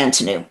Laura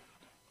Antonou.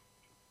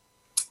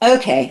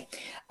 Okay.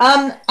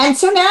 And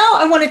so now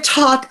I want to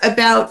talk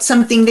about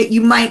something that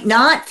you might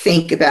not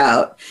think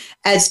about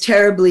as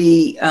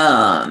terribly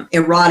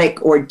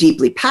erotic or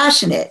deeply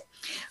passionate.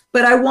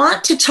 But I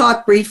want to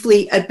talk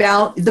briefly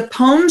about the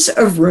poems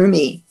of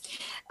Rumi.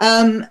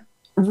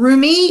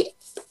 Rumi's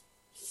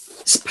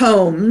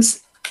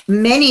poems,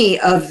 many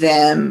of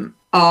them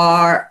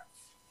are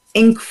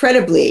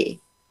incredibly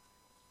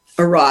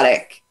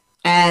erotic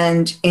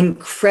and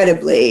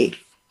incredibly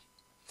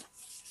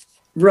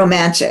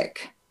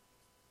romantic.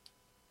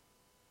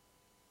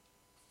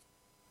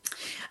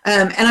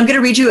 And I'm going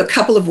to read you a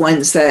couple of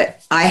ones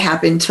that I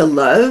happen to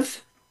love.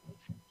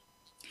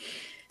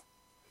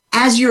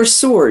 As your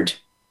sword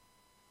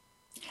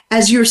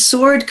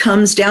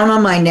comes down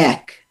on my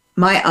neck,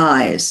 my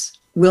eyes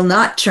will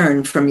not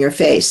turn from your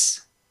face.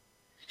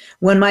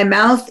 When my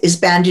mouth is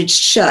bandaged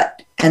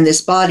shut and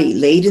this body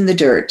laid in the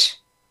dirt,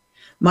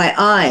 my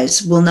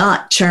eyes will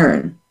not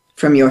turn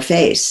from your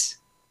face.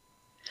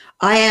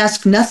 I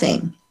ask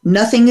nothing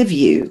of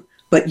you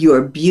but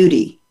your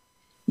beauty,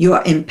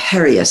 your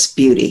imperious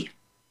beauty.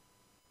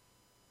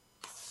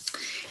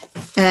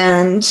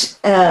 And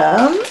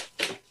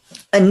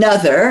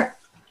another,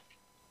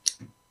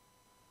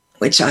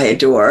 which I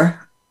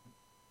adore.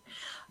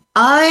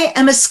 I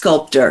am a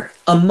sculptor,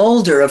 a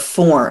molder of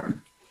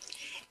form.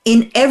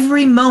 In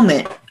every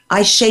moment,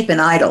 I shape an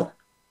idol.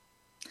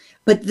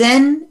 But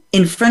then,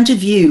 in front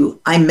of you,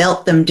 I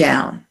melt them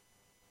down.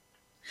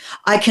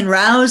 I can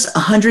rouse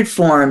 100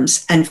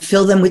 forms and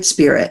fill them with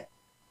spirit.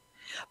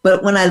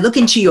 But when I look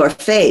into your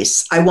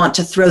face, I want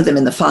to throw them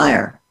in the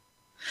fire.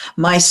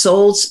 My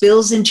soul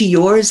spills into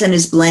yours and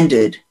is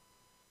blended.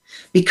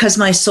 Because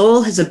my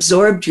soul has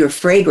absorbed your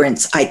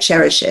fragrance, I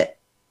cherish it.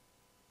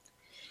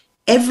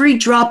 Every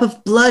drop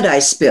of blood I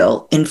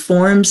spill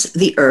informs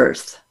the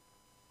earth.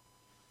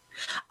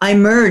 I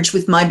merge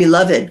with my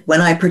beloved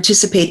when I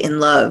participate in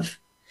love.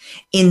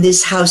 In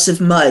this house of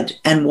mud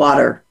and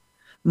water,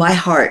 my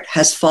heart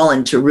has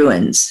fallen to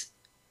ruins.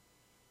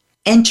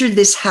 Enter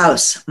this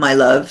house, my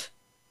love,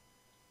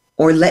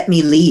 or let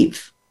me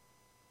leave.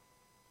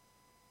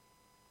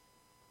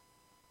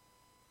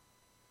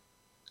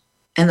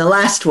 And the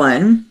last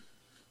one,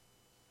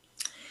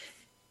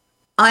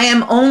 I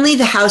am only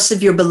the house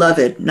of your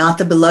beloved, not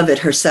the beloved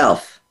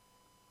herself.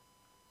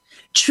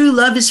 True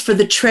love is for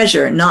the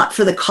treasure, not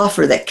for the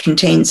coffer that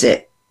contains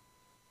it.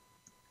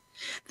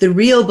 The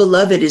real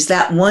beloved is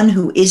that one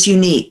who is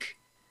unique,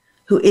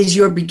 who is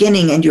your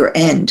beginning and your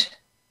end.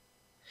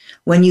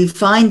 When you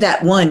find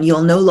that one,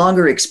 you'll no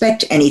longer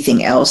expect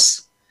anything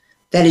else.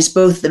 That is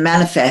both the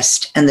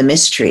manifest and the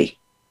mystery.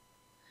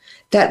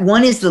 That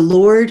one is the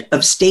Lord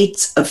of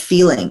states of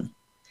feeling,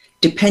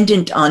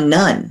 dependent on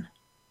none.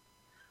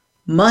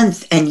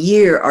 Month and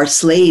year are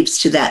slaves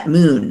to that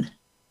moon.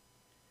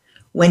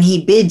 When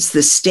he bids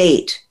the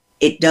state,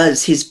 it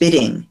does his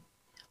bidding.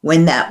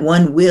 When that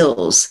one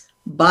wills,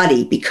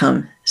 body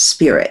become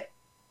spirit.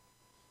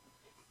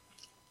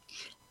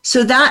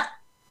 So that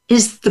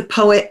is the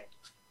poet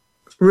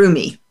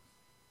Rumi.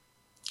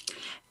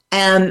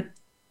 And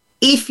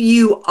if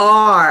you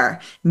are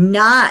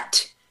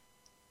not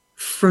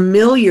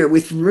familiar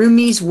with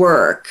Rumi's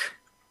work,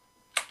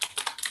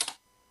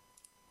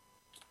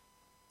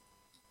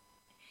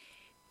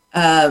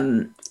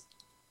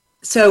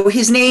 so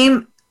his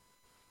name,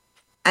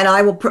 and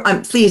I will,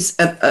 please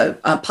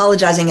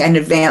apologizing in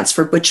advance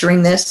for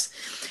butchering this,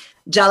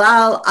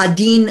 Jalal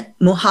ad-Din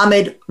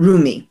Muhammad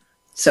Rumi.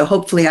 So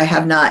hopefully I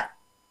have not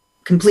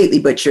completely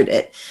butchered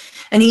it.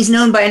 And he's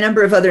known by a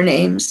number of other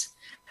names,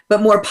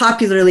 but more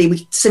popularly,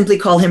 we simply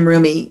call him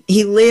Rumi.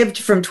 He lived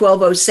from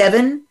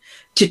 1207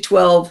 to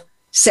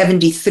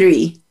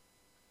 1273,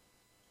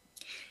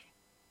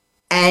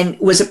 and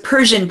was a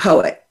Persian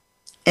poet,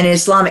 an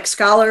Islamic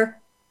scholar,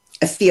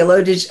 a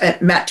theologian, a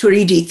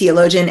Maturidi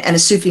theologian, and a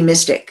Sufi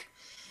mystic.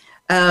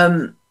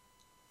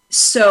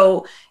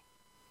 So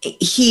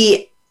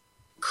he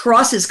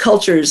crosses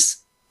cultures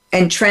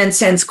and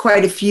transcends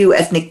quite a few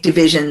ethnic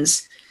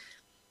divisions.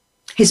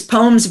 His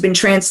poems have been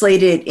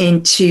translated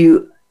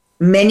into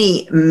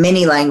many,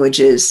 many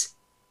languages.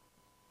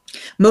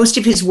 Most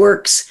of his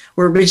works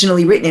were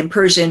originally written in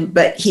Persian,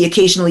 but he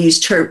occasionally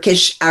used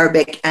Turkish,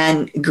 Arabic,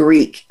 and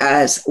Greek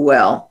as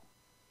well.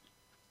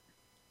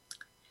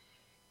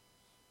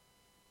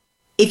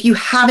 If you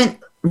haven't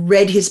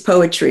read his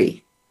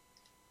poetry,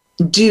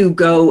 do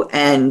go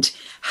and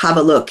have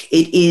a look.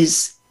 It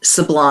is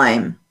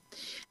sublime.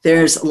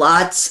 There's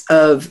lots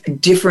of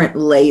different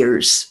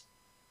layers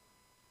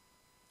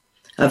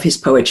of his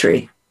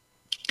poetry.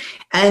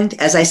 And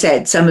as I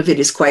said, some of it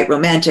is quite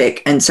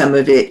romantic and some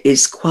of it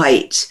is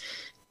quite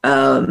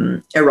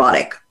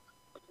erotic.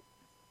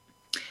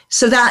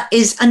 So that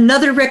is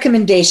another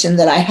recommendation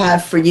that I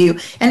have for you,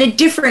 and a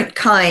different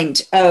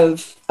kind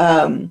of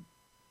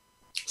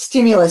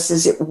stimulus,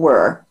 as it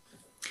were.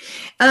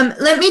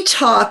 Let me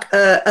talk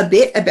a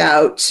bit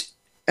about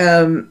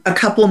a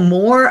couple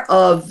more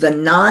of the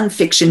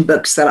nonfiction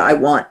books that I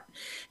want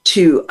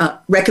to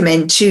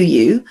recommend to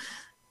you.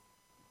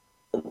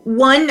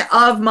 One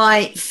of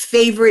my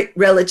favorite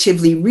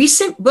relatively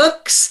recent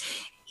books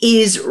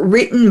is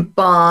written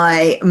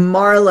by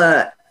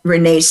Marla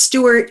Renee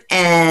Stewart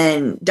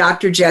and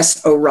Dr.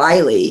 Jess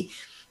O'Reilly.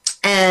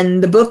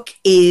 And the book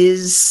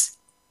is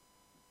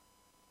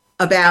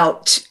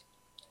about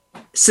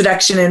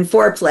seduction and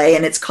foreplay,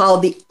 and it's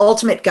called The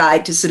Ultimate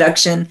Guide to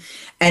Seduction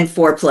and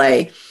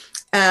Foreplay.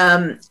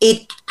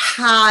 It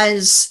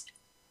has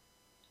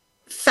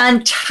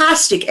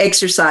fantastic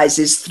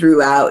exercises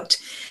throughout,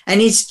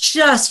 and it's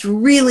just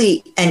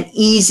really an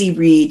easy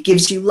read,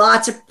 gives you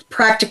lots of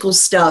practical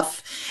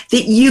stuff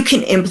that you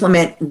can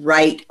implement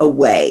right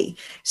away.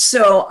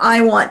 So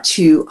I want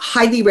to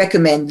highly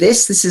recommend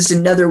this. This is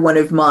another one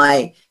of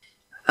my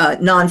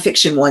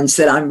nonfiction ones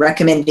that I'm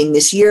recommending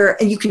this year.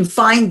 And you can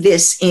find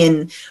this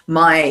in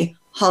my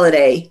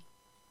holiday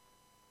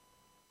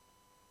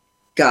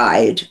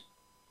guide.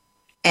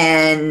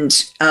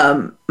 And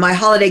my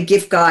holiday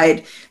gift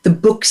guide, the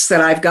books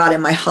that I've got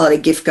in my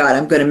holiday gift guide,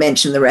 I'm going to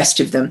mention the rest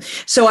of them.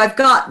 So I've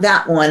got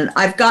that one.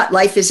 I've got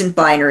Life Isn't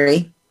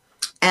Binary.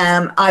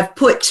 I've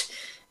put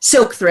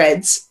Silk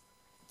Threads.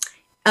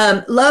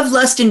 Love,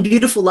 Lust, and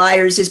Beautiful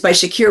Liars is by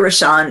Shakir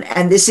Rashan,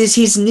 and this is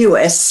his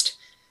newest.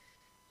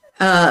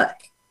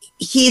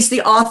 He's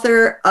the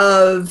author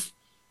of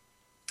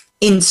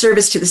In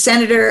Service to the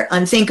Senator,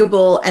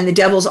 Unthinkable, and The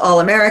Devil's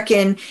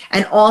All-American,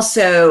 and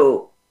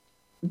also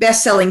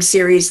best-selling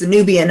series, The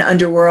Nubian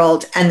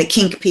Underworld, and the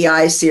Kink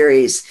PI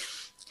series.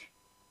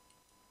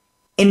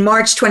 In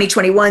March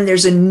 2021,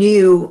 there's a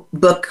new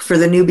book for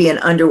The Nubian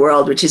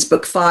Underworld, which is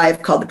book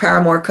 5, called The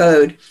Paramore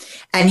Code.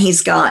 And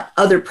he's got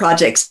other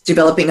projects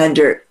developing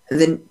under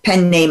the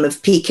pen name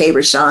of P.K.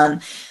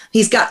 Rashan.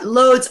 He's got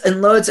loads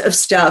and loads of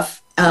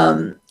stuff.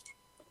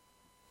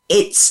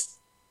 It's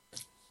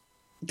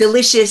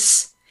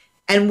delicious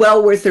and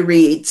well worth a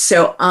read.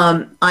 So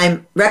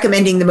I'm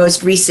recommending the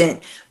most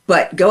recent,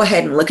 but go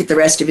ahead and look at the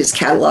rest of his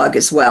catalog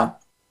as well.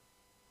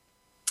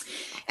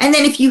 And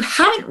then if you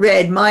haven't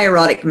read my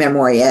erotic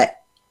memoir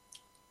yet,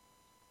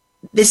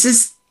 this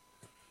is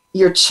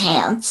your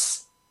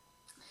chance.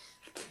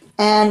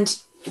 And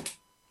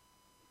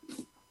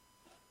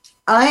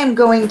I am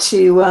going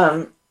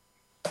to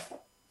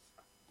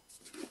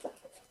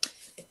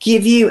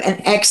give you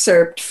an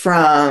excerpt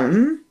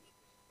from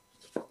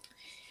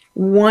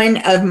one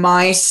of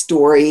my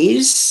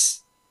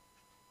stories.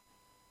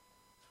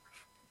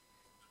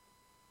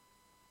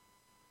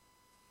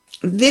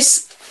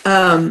 This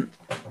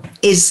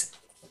is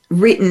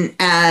written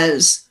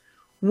as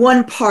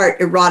one part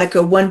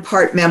erotica, one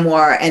part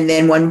memoir, and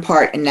then one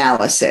part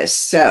analysis.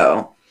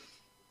 So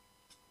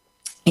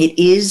it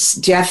is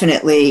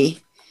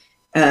definitely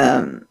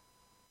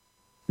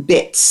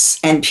bits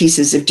and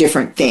pieces of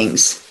different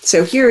things.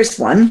 So here's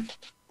one.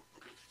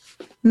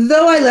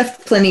 Though I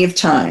left plenty of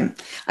time,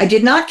 I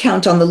did not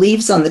count on the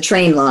leaves on the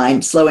train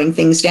line slowing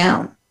things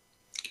down.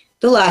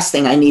 The last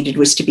thing I needed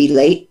was to be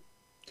late.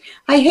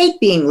 I hate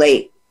being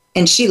late,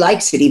 and she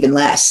likes it even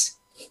less.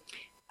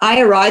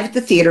 I arrived at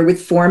the theater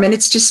with 4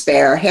 minutes to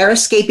spare, hair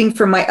escaping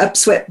from my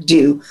upswept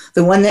do,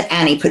 the one that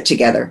Annie put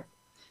together.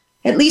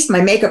 At least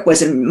my makeup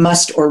wasn't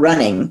mussed or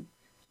running.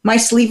 My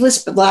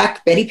sleeveless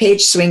black Betty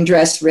Page swing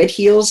dress, red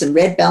heels, and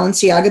red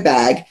Balenciaga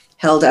bag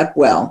held up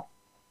well.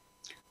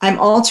 I'm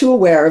all too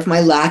aware of my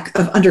lack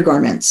of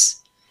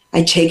undergarments.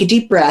 I take a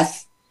deep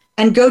breath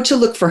and go to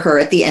look for her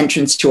at the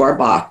entrance to our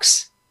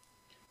box.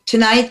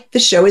 Tonight, the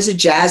show is a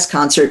jazz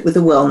concert with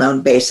a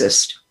well-known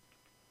bassist.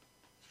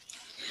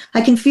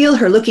 I can feel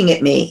her looking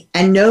at me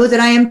and know that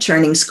I am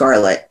turning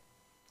scarlet.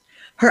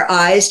 Her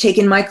eyes take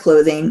in my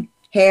clothing,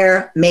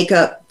 hair,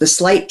 makeup, the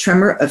slight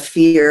tremor of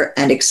fear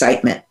and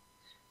excitement.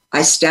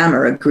 I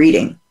stammer a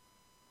greeting.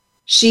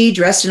 She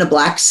dressed in a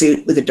black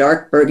suit with a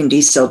dark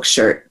burgundy silk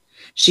shirt.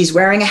 She's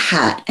wearing a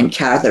hat and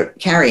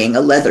carrying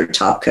a leather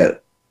top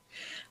coat.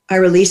 I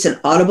release an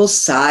audible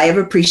sigh of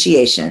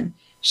appreciation.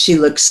 She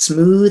looks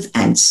smooth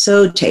and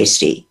so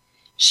tasty.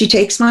 She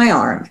takes my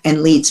arm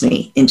and leads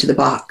me into the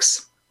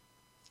box.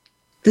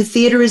 The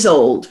theater is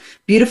old,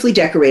 beautifully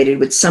decorated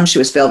with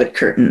sumptuous velvet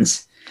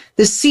curtains.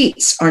 The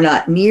seats are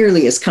not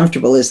nearly as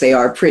comfortable as they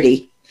are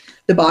pretty.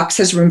 The box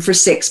has room for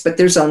 6, but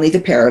there's only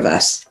the pair of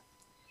us.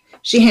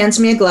 She hands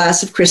me a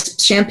glass of crisp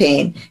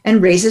champagne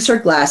and raises her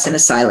glass in a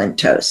silent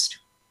toast.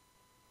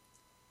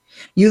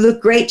 You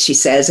look great, she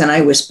says, and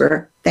I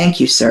whisper, thank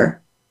you, sir.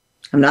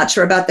 I'm not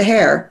sure about the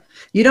hair.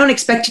 You don't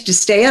expect it to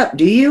stay up,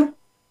 do you?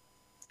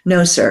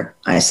 No, sir,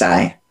 I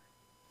sigh.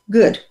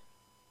 Good.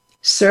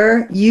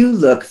 Sir, you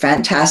look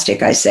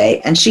fantastic, I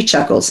say, and she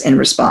chuckles in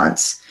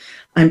response.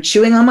 I'm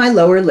chewing on my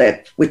lower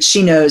lip, which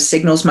she knows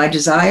signals my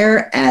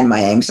desire and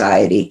my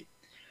anxiety.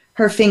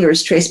 Her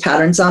fingers trace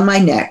patterns on my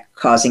neck,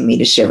 causing me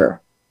to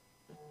shiver.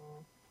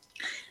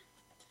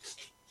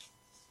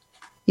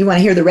 You want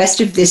to hear the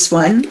rest of this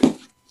one?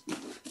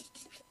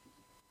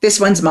 This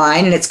one's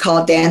mine, and it's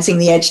called Dancing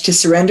the Edge to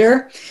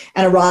Surrender,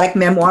 an erotic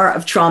memoir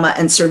of trauma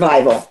and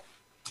survival.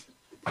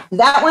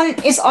 That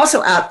one is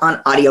also out on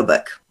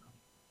audiobook.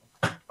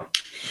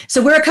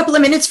 So we're a couple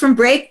of minutes from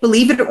break,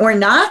 believe it or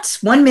not,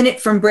 1 minute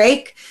from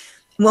break.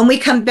 When we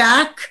come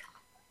back,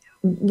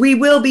 we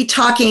will be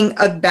talking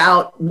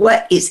about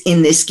what is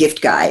in this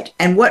gift guide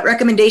and what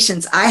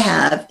recommendations I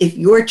have if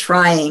you're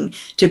trying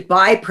to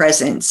buy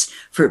presents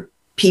for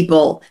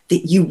people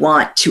that you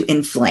want to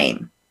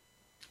inflame.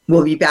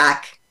 We'll be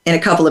back in a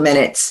couple of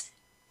minutes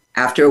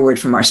after a word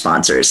from our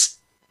sponsors.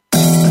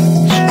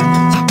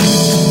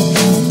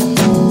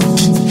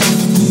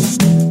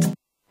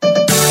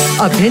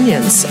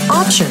 Opinions,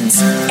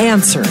 options,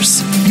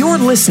 answers. You're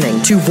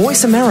listening to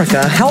Voice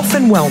America Health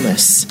and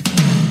Wellness.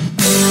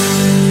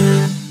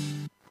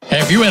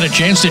 Have you had a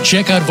chance to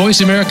check out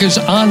Voice America's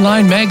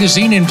online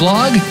magazine and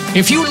blog?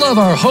 If you love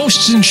our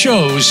hosts and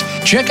shows,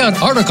 check out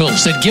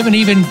articles that give an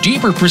even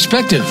deeper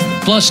perspective,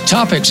 plus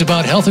topics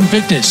about health and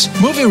fitness,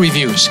 movie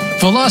reviews,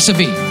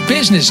 philosophy,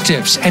 business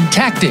tips and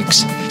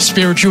tactics,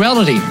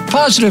 spirituality,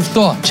 positive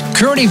thought,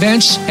 current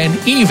events, and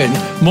even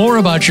more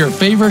about your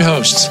favorite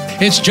hosts.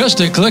 It's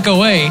just a click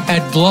away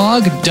at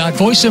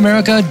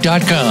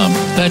blog.voiceamerica.com.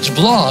 That's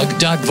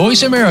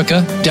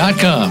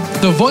blog.voiceamerica.com.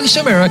 The Voice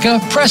America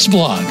Press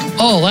Blog.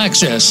 All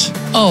access,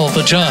 all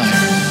the time.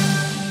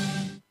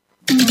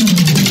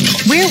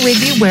 We're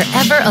with you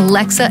wherever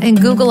Alexa and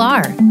Google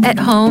are. At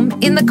home,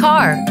 in the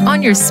car,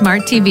 on your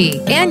smart TV,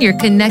 and your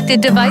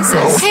connected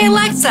devices. Hey,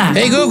 Alexa.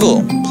 Hey,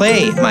 Google.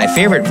 Play my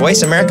favorite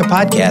Voice America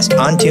podcast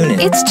on TuneIn.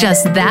 It's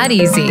just that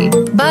easy.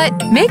 But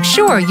make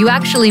sure you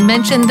actually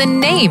mention the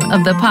name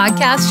of the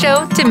podcast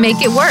show to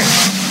make it work.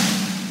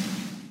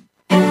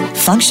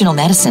 Functional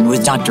Medicine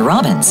with Dr.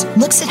 Robbins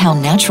looks at how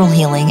natural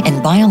healing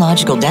and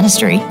biological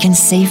dentistry can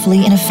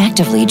safely and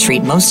effectively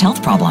treat most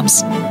health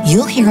problems.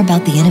 You'll hear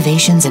about the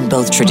innovations in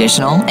both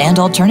traditional and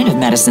alternative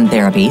medicine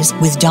therapies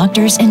with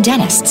doctors and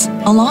dentists,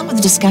 along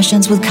with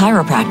discussions with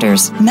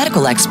chiropractors,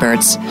 medical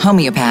experts,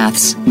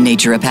 homeopaths,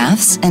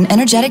 naturopaths, and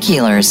energetic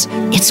healers.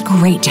 It's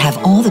great to have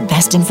all the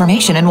best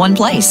information in one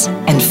place.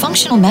 And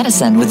Functional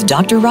Medicine with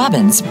Dr.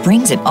 Robbins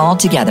brings it all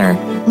together.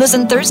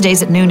 Listen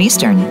Thursdays at noon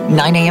Eastern,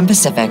 9 a.m.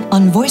 Pacific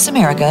on Voice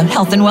America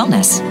Health and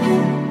Wellness.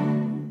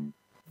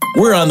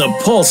 We're on the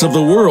pulse of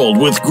the world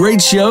with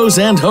great shows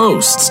and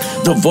hosts.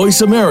 The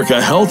Voice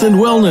America Health and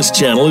Wellness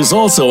channel is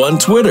also on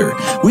Twitter.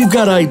 We've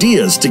got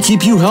ideas to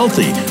keep you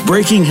healthy,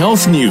 breaking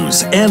health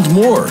news, and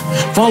more.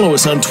 Follow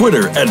us on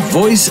Twitter at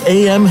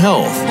VoiceAM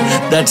Health.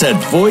 That's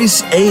at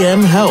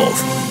VoiceAM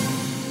Health.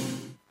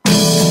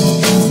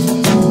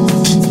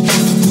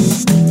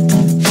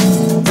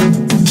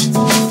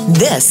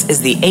 This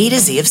is the A to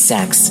Z of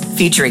Sex,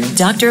 featuring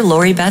Dr.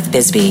 Lori Beth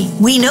Bisbee.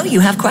 We know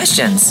you have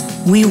questions.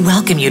 We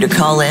welcome you to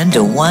call in to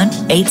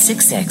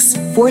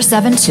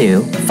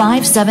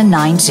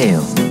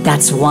 1-866-472-5792.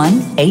 That's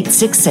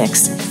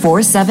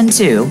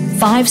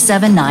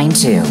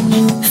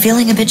 1-866-472-5792.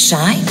 Feeling a bit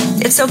shy?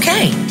 It's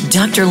okay.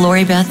 Dr.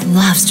 Lori Beth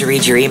loves to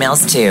read your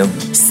emails too.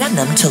 Send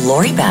them to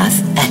Lori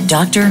Beth at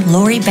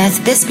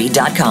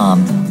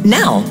drloribethbisbee.com.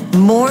 Now,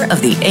 more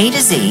of the A to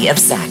Z of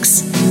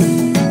Sex.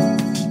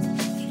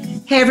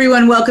 Hey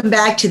everyone, welcome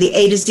back to the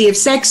A to Z of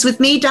Sex with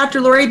me, Dr.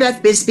 Lori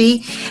Beth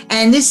Bisbee.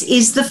 And this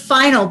is the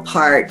final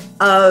part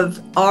of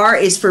R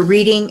is for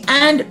Reading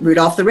and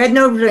Rudolph the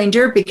Red-Nosed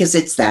Reindeer, because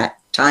it's that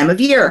time of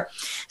year.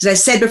 As I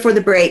said before the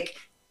break,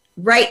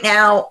 right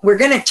now we're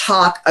going to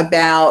talk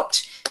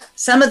about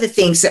some of the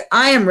things that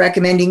I am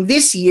recommending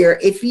this year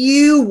if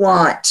you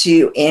want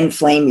to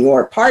inflame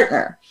your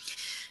partner.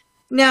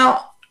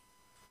 Now,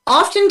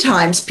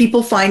 oftentimes,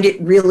 people find it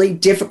really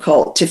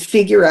difficult to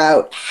figure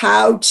out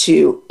how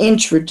to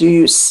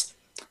introduce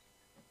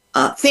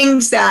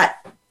things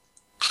that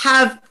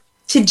have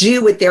to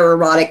do with their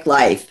erotic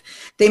life.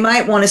 They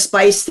might want to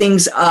spice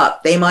things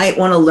up. They might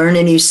want to learn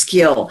a new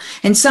skill.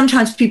 And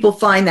sometimes people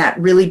find that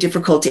really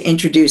difficult to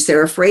introduce.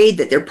 They're afraid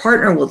that their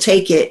partner will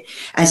take it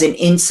as an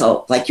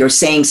insult, like you're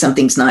saying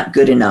something's not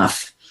good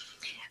enough.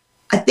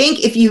 I think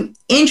if you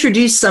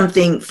introduce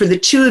something for the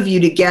two of you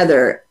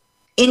together,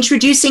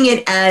 introducing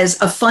it as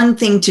a fun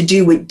thing to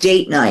do with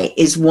date night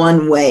is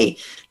one way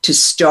to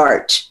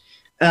start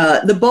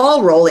the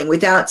ball rolling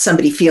without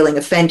somebody feeling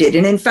offended.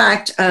 And in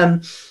fact,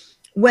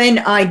 when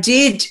I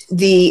did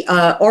the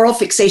oral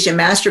fixation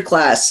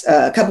masterclass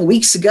a couple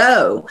weeks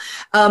ago,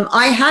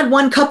 I had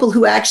one couple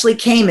who actually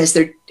came as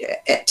their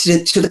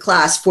to the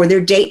class for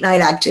their date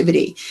night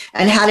activity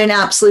and had an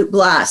absolute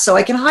blast. So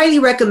I can highly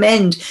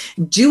recommend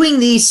doing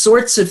these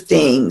sorts of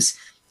things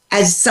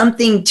as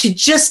something to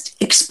just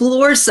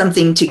explore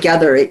something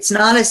together. It's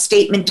not a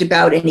statement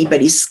about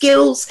anybody's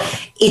skills.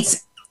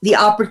 It's the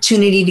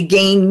opportunity to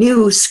gain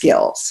new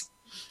skills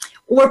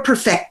or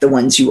perfect the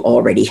ones you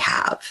already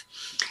have.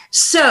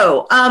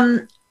 So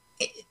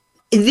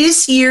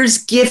this year's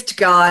gift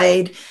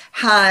guide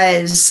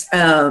has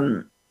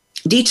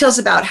details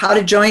about how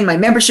to join my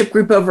membership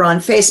group over on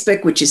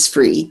Facebook, which is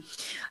free.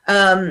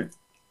 A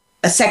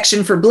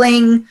section for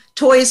bling,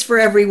 toys for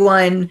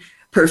everyone,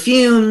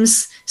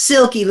 perfumes,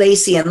 silky,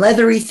 lacy, and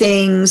leathery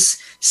things,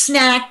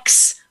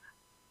 snacks,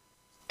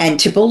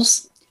 and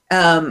tipples,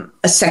 a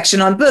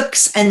section on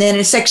books, and then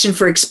a section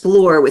for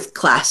explore with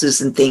classes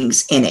and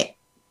things in it.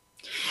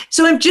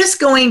 So I'm just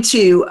going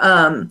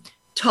to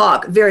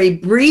talk very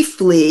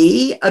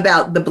briefly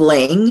about the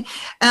bling.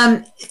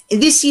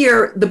 This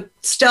year, the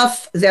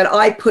stuff that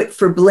I put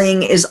for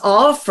bling is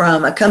all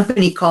from a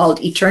company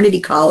called Eternity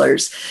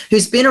Collars,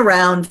 who's been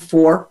around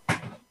for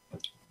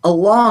a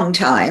long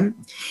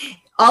time.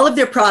 All of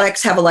their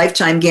products have a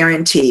lifetime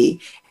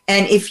guarantee.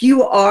 And if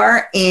you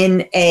are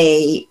in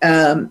a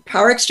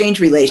power exchange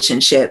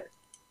relationship,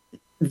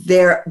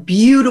 they're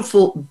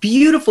beautiful,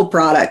 beautiful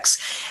products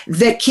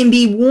that can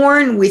be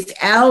worn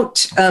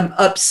without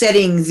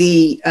upsetting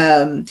the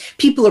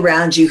people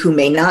around you who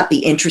may not be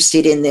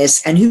interested in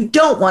this and who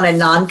don't want to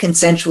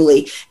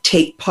non-consensually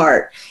take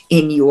part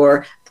in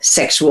your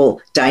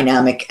sexual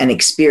dynamic and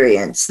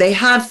experience. They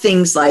have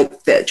things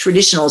like the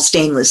traditional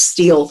stainless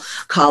steel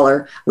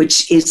collar,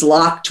 which is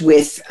locked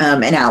with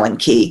an Allen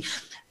key.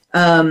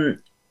 There's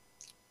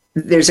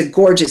a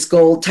gorgeous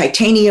gold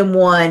titanium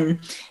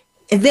one.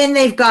 And then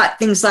they've got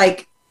things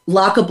like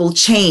lockable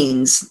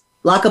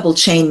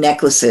chain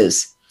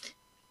necklaces.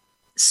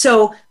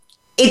 So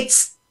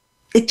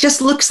it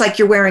just looks like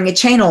you're wearing a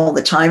chain all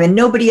the time and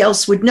nobody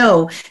else would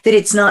know that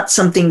it's not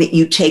something that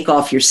you take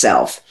off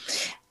yourself.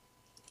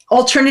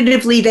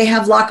 Alternatively, they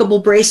have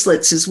lockable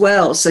bracelets as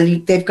well. So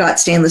they've got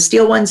stainless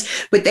steel ones,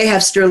 but they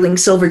have sterling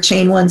silver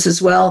chain ones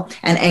as well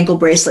and ankle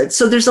bracelets.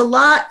 So there's a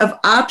lot of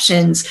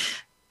options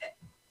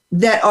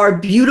that are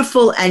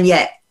beautiful and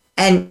yet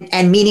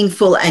and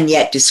meaningful and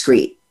yet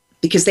discreet,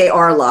 because they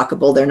are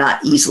lockable. They're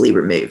not easily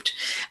removed.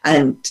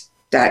 And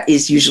that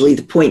is usually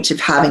the point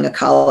of having a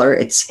collar.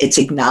 It's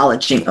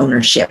acknowledging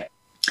ownership.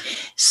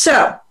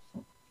 So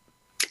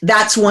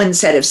that's one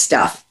set of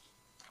stuff.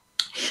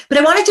 But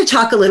I wanted to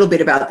talk a little bit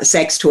about the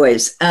sex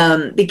toys,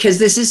 because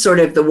this is sort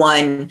of the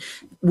one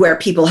where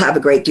people have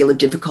a great deal of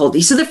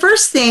difficulty. So the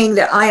first thing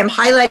that I am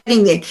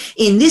highlighting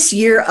in this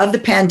year of the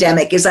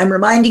pandemic is I'm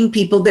reminding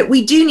people that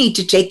we do need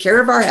to take care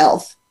of our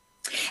health.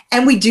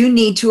 And we do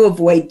need to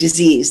avoid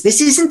disease.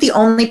 This isn't the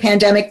only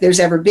pandemic there's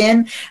ever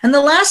been. And the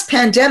last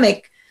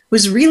pandemic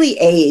was really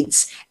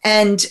AIDS.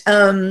 And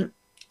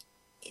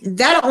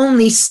that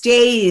only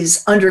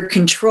stays under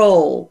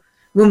control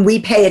when we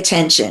pay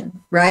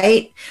attention,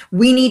 right?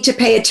 We need to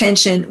pay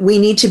attention. We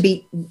need to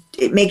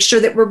make sure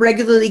that we're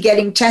regularly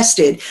getting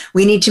tested.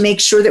 We need to make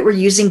sure that we're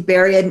using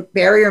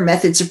barrier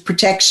methods of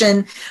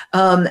protection.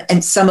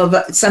 And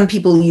some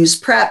people use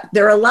PrEP.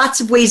 There are lots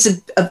of ways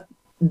of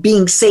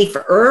being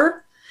safer.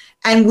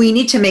 And we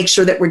need to make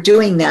sure that we're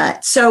doing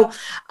that. So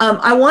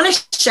I want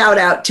to shout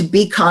out to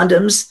B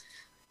Condoms.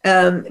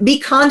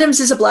 B Condoms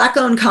is a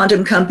Black-owned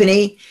condom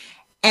company,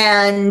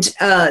 and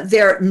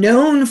they're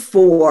known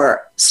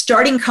for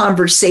starting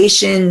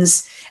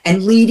conversations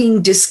and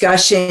leading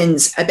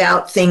discussions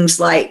about things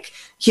like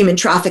human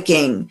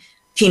trafficking,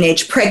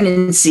 teenage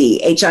pregnancy,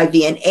 HIV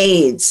and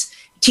AIDS,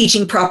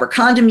 teaching proper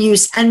condom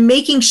use, and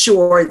making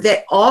sure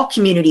that all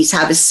communities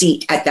have a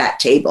seat at that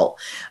table.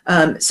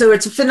 So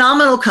it's a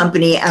phenomenal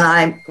company, and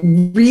I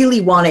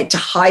really wanted to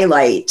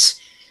highlight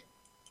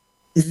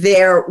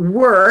their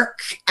work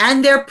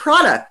and their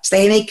products.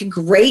 They make a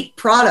great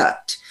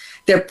product.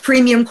 They're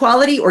premium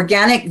quality,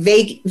 organic,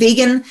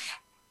 vegan,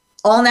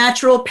 all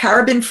natural,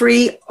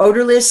 paraben-free,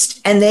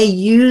 odorless, and they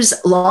use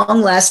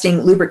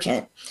long-lasting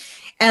lubricant.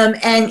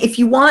 And if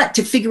you want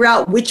to figure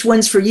out which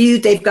one's for you,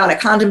 they've got a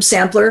condom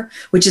sampler,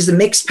 which is a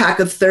mixed pack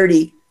of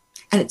 30,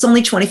 and it's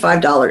only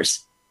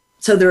 $25.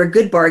 So they're a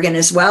good bargain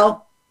as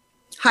well.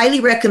 Highly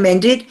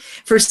recommended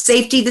for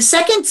safety. The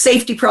second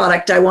safety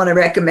product I want to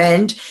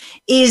recommend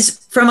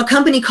is from a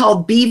company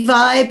called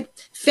B-Vibe.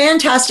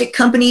 Fantastic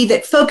company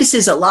that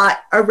focuses a lot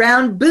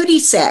around booty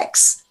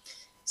sex.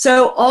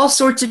 So all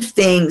sorts of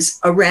things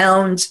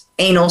around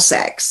anal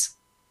sex.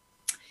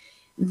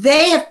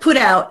 They have put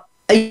out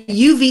a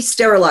UV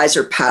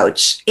sterilizer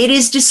pouch. It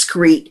is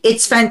discreet.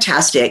 It's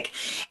fantastic.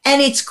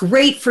 And it's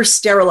great for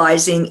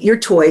sterilizing your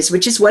toys,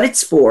 which is what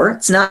it's for.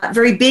 It's not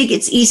very big.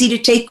 It's easy to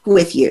take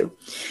with you.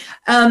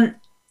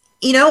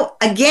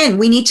 Again,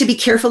 we need to be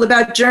careful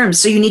about germs.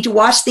 So you need to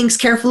wash things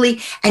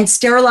carefully, and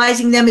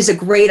sterilizing them is a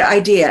great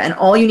idea. And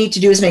all you need to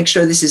do is make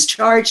sure this is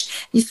charged.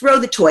 You throw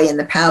the toy in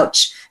the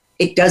pouch.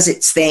 It does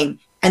its thing.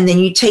 And then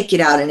you take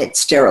it out and it's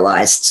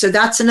sterilized. So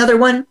that's another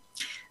one.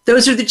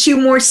 Those are the two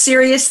more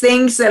serious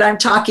things that I'm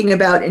talking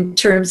about in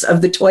terms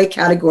of the toy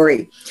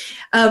category.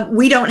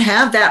 We don't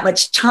have that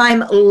much time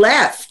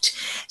left.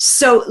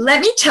 So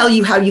let me tell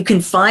you how you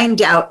can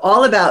find out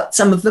all about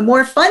some of the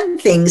more fun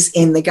things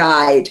in the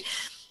guide.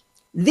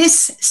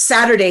 This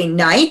Saturday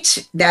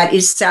night, that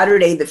is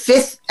Saturday the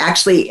 5th,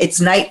 actually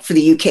it's night for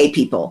the UK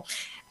people,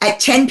 at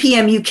 10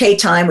 p.m. UK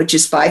time, which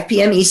is 5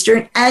 p.m.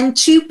 Eastern, and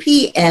 2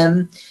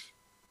 p.m.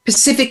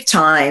 Pacific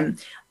time,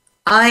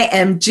 I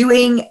am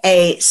doing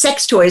a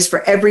Sex Toys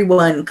for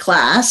Everyone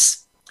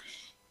class.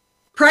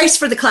 Price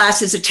for the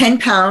class is a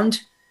 £10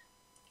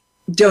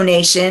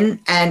 donation,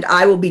 and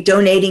I will be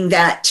donating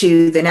that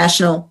to the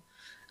National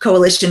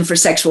Coalition for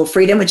Sexual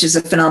Freedom, which is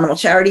a phenomenal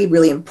charity,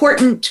 really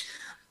important.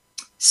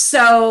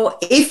 So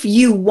if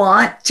you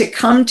want to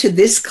come to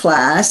this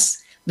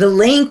class, the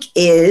link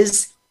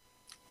is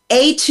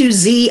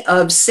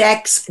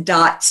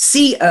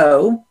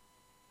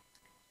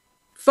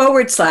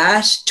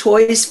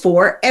a2zofsex.co/toys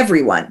for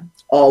everyone,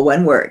 all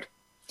one word.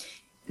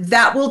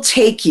 That will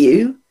take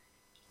you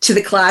to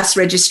the class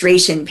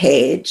registration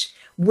page.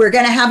 We're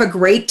going to have a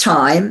great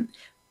time.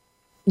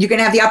 You're going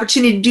to have the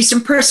opportunity to do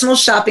some personal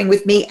shopping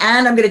with me,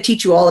 and I'm going to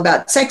teach you all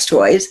about sex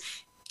toys.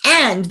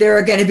 And there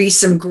are going to be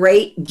some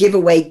great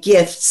giveaway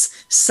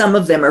gifts. Some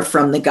of them are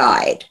from the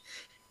guide.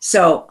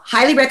 So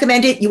highly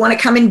recommend it. You want to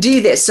come and do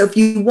this. So if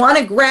you want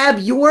to grab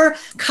your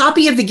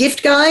copy of the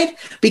gift guide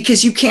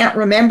because you can't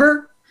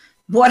remember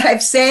what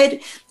I've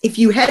said, if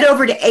you head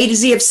over to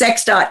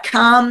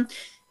a2zofsex.com,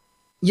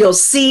 you'll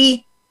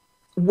see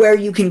where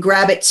you can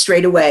grab it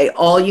straight away.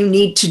 All you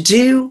need to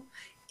do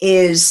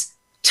is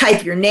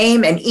type your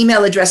name and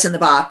email address in the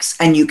box,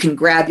 and you can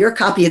grab your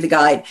copy of the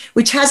guide,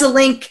 which has a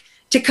link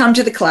to come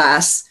to the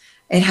class.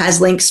 It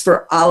has links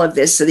for all of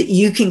this so that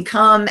you can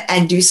come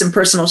and do some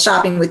personal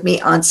shopping with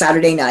me on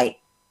Saturday night.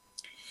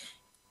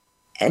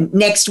 And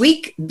next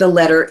week, the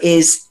letter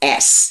is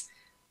S.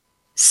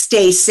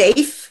 Stay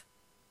safe,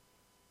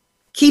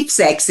 keep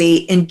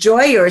sexy,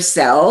 enjoy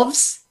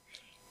yourselves,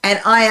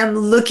 and I am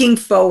looking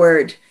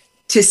forward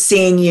to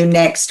seeing you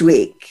next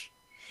week.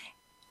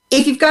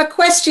 If you've got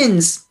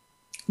questions,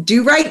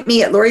 do write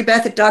me at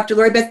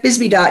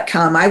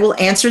LoriBeth@drLoriBethBisbee.com. I will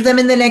answer them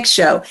in the next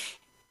show.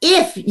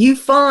 If you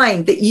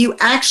find that you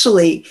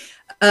actually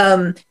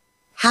have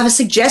a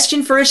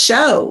suggestion for a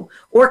show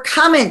or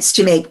comments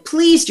to make,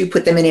 please do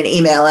put them in an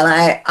email,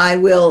 and I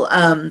will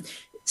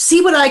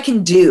see what I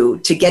can do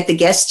to get the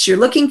guests you're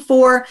looking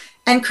for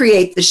and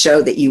create the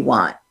show that you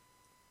want.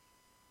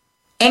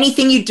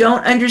 Anything you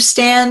don't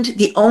understand,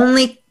 the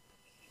only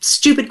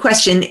stupid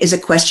question is a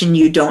question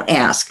you don't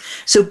ask.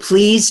 So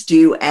please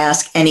do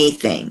ask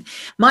anything.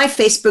 My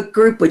Facebook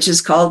group, which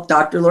is called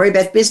Dr. Lori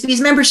Beth Bisbee's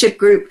Membership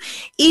Group,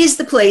 is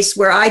the place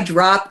where I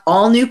drop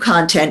all new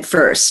content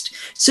first.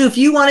 So if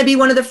you want to be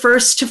one of the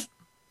first to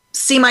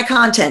see my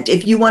content,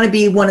 if you want to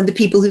be one of the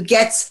people who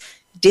gets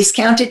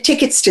discounted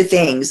tickets to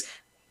things,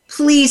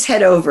 please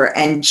head over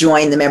and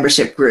join the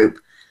membership group.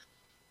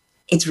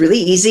 It's really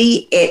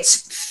easy.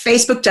 It's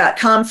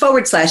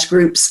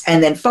facebook.com/groups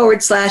and then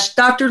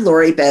 /Dr.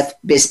 Lori Beth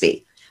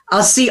Bisbee.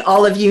 I'll see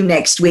all of you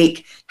next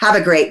week. Have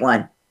a great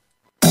one.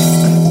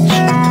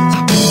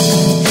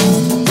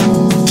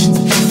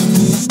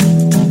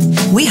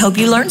 We hope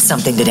you learned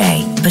something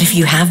today. But if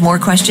you have more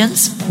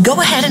questions,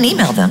 go ahead and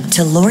email them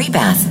to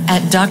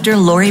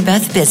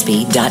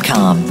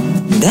LoriBeth@drLoriBethBisbee.com.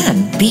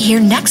 Then be here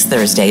next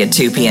Thursday at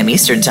 2 p.m.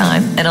 Eastern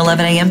Time and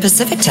 11 a.m.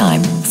 Pacific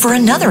Time for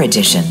another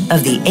edition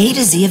of the A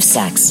to Z of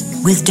Sex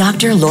with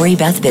Dr. Lori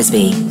Beth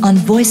Bisbee on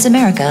Voice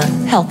America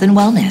Health and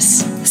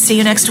Wellness. See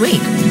you next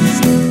week.